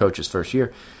new coach's first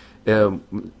year. The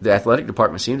athletic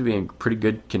department seemed to be in pretty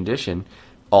good condition.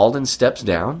 Alden steps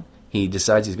down. He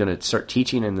decides he's going to start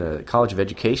teaching in the College of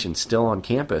Education, still on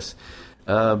campus.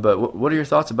 But what are your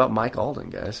thoughts about Mike Alden,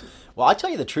 guys? Well, I tell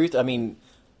you the truth. I mean,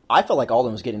 I felt like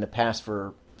Alden was getting a pass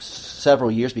for several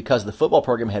years because the football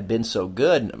program had been so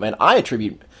good. I mean, I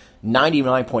attribute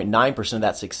 99.9% of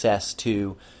that success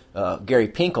to Gary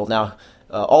Pinkel. Now,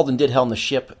 Alden did helm the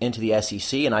ship into the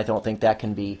SEC, and I don't think that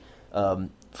can be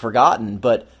forgotten.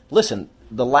 But listen,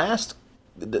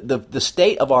 the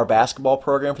state of our basketball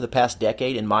program for the past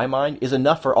decade, in my mind, is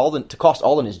enough for Alden to cost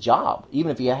Alden his job,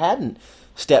 even if he hadn't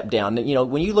stepped down.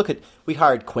 When you look at, we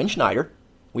hired Quinn Snyder,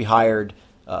 we hired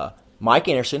Mike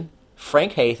Anderson,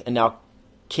 Frank Haith, and now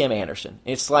Kim Anderson.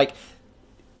 It's like,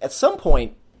 at some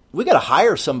point, we got to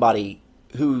hire somebody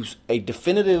who's a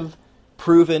definitive,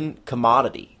 proven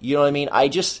commodity. You know what I mean? I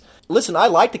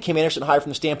like the Kim Anderson hire from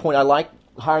the standpoint, I like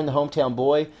hiring the hometown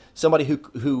boy, somebody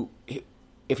who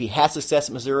if he has success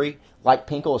at Missouri, like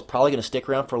Pinkel, is probably going to stick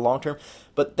around for a long term.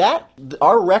 But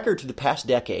our record to the past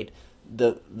decade,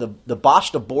 the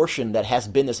botched abortion that has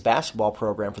been this basketball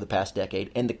program for the past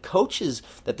decade, and the coaches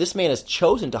that this man has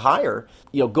chosen to hire,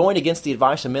 going against the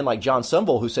advice of men like John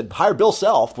Sumble, who said hire Bill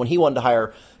Self when he wanted to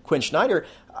hire Quinn Snyder.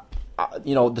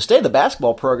 The state of the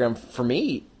basketball program for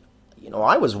me,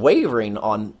 I was wavering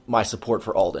on my support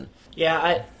for Alden.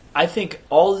 Yeah, I think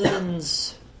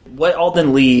what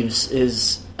Alden leaves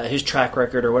is his track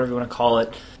record, or whatever you want to call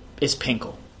it, is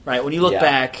Pinkel. Right? When you look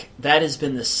back, that has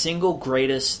been the single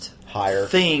greatest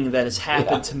thing that has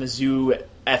happened to Mizzou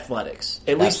athletics,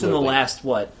 at least in the last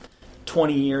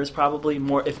 20 years, probably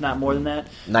more, if not more than that.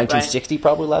 1960, right?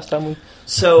 Probably last time we.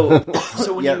 So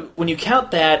when you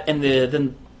count that and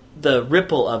the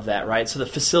ripple of that, right? So the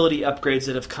facility upgrades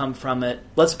that have come from it.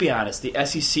 Let's be honest, the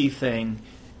SEC thing.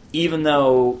 Even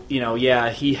though,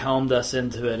 he helmed us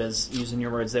into it, as using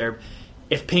your words there,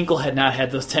 if Pinkel had not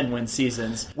had those 10-win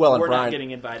seasons, we're Brian, not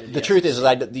getting invited to the truth is,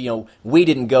 we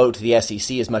didn't go to the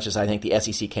SEC as much as I think the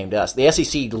SEC came to us. The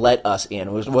SEC let us in.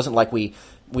 It wasn't like we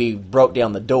broke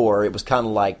down the door. It was kind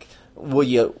of like, we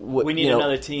need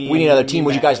another team. We need another team.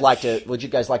 Would you guys like to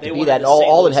be that? And all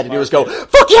Alden had to do was go,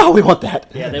 fuck yeah, we want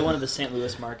that. Yeah, they wanted the St.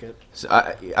 Louis market. So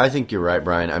I think you're right,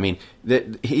 Brian. I mean,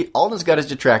 Alden's got his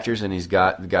detractors, and he's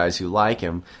got the guys who like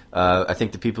him. I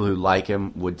think the people who like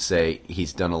him would say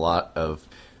he's done a lot of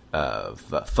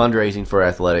fundraising for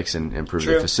athletics and improved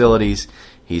the facilities.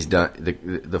 He's done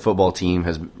the football team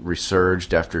has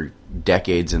resurged after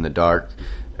decades in the dark,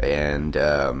 and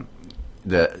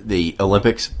the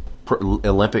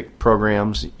Olympic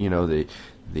programs, the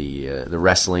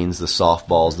wrestlings, the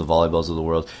softballs, the volleyballs of the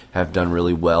world have done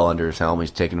really well under his helm. He's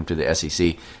taken them to the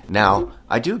SEC. Now,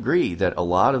 I do agree that a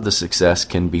lot of the success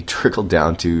can be trickled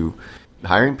down to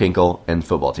hiring Pinkel and the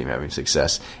football team having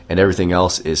success, and everything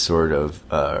else is sort of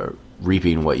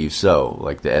reaping what you sow,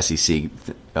 like the SEC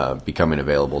becoming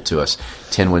available to us,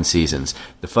 10-win seasons,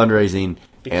 the fundraising,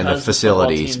 because and the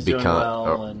facilities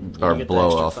are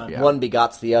blow off. Yeah. One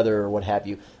begots the other, or what have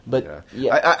you. But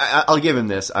I'll give him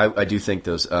this. I do think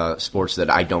those sports that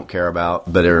I don't care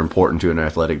about, but are important to an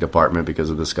athletic department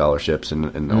because of the scholarships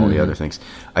and all the other things.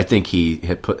 I think he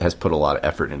has put a lot of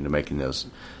effort into making those.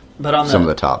 But some of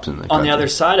the tops in the country. On the other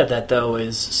side of that, though,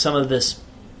 is some of this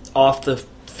off the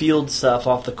field stuff,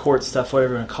 off the court stuff,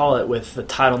 whatever you want to call it, with the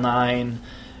Title IX.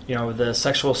 The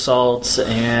sexual assaults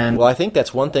and. Well, I think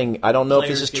that's one thing. I don't know if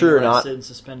this is true or not. And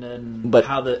suspended, and but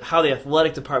how the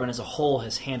athletic department as a whole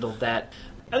has handled that.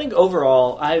 I think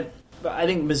overall, I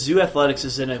think Mizzou athletics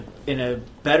is in a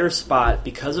better spot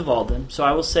because of Alden. So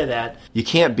I will say that you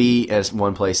can't be at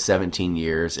one place 17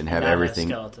 years and have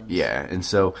everything. Yeah, and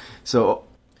so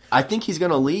I think he's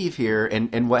going to leave here.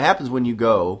 And what happens when you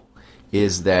go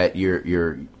is that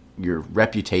you're your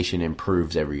reputation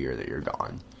improves every year that you're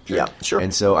gone. Yeah, sure.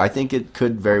 And so I think it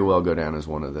could very well go down as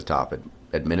one of the top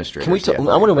administrators. I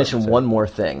want to mention one more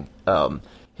thing.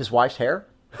 His wife's hair.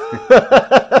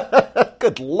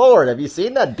 Good Lord, have you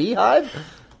seen that beehive?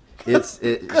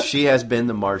 She has been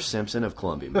the Marge Simpson of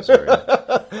Columbia, Missouri.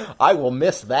 I will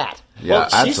miss that. Yeah, well,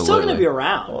 she's absolutely. still going to be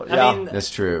around. Well, yeah. I mean,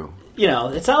 that's true. You know,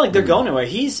 it's not like they're going anywhere.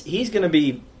 He's going to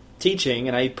be teaching,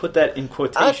 and I put that in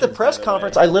quotations. At the press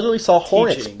conference, I literally saw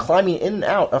hornets climbing in and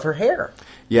out of her hair.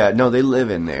 Yeah, no, they live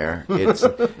in there. It's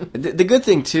the good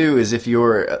thing too is if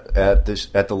you're at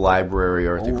the library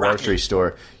or at the grocery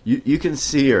store, you can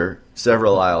see her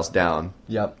several aisles down.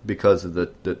 Yep. Because of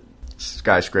the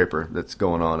skyscraper that's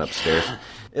going on upstairs.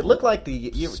 It looked like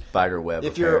the spider web.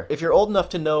 If you're old enough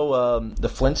to know the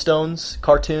Flintstones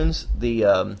cartoons,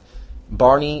 the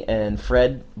Barney and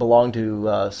Fred belonged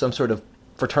to some sort of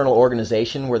fraternal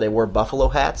organization where they wore buffalo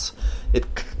hats with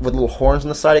little horns on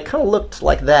the side. It kind of looked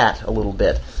like that a little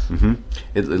bit. Mm-hmm.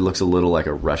 It looks a little like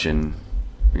a Russian,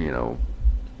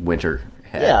 winter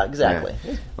hat. Yeah, exactly.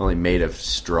 Yeah. Only made of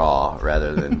straw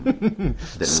rather than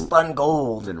spun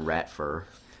gold than rat fur.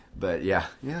 But yeah.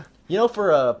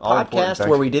 For a podcast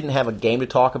where we didn't have a game to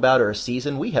talk about or a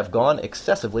season, we have gone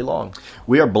excessively long.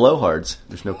 We are blowhards.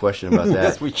 There's no question about that.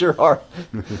 Yes, we sure are.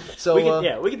 So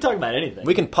we can talk about anything.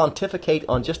 We can pontificate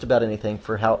on just about anything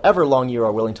for however long you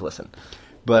are willing to listen.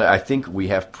 But I think we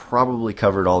have probably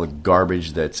covered all the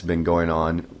garbage that's been going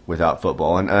on without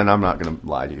football. And I'm not going to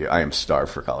lie to you. I am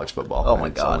starved for college football. Oh, my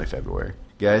God. It's only February.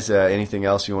 Guys, anything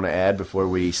else you want to add before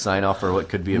we sign off for what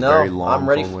could be a very long I'm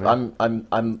ready.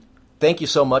 winter? Thank you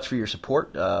so much for your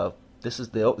support. This is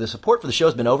the support for the show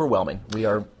has been overwhelming. We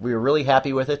are really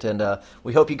happy with it, and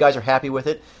we hope you guys are happy with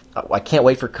it. I can't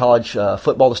wait for college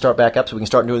football to start back up so we can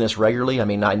start doing this regularly. I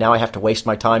mean, now I have to waste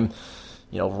my time,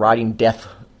 writing death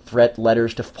threat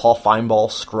letters to Paul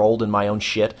Feinbaugh scrolled in my own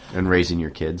shit. And raising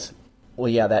your kids. Well,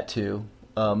 yeah, that too.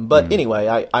 But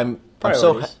anyway, I'm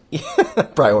priorities.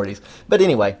 Priorities. But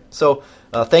anyway, so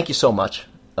thank you so much,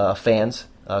 fans.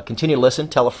 Continue to listen.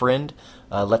 Tell a friend.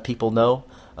 Let people know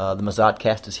the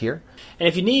Mazodcast is here. And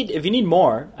if you need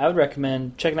more, I would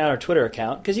recommend checking out our Twitter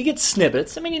account because you get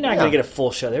snippets. I mean, you're not going to get a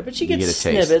full show there, but you get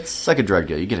snippets. Taste. It's like a drug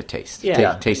deal. You get a taste.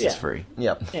 Yeah. Taste is free.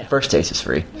 Yeah. First taste is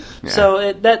free. Yeah.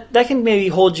 So that can maybe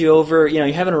hold you over. You're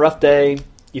having a rough day.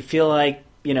 You feel like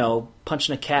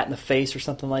punching a cat in the face or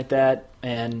something like that,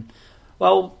 and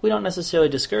well, we don't necessarily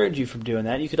discourage you from doing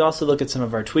that. You could also look at some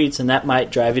of our tweets, and that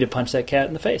might drive you to punch that cat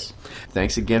in the face.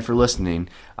 Thanks again for listening.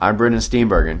 I'm Brendan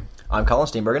Steenbergen. I'm Colin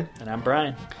Steenbergen. And I'm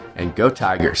Brian. And go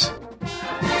Tigers.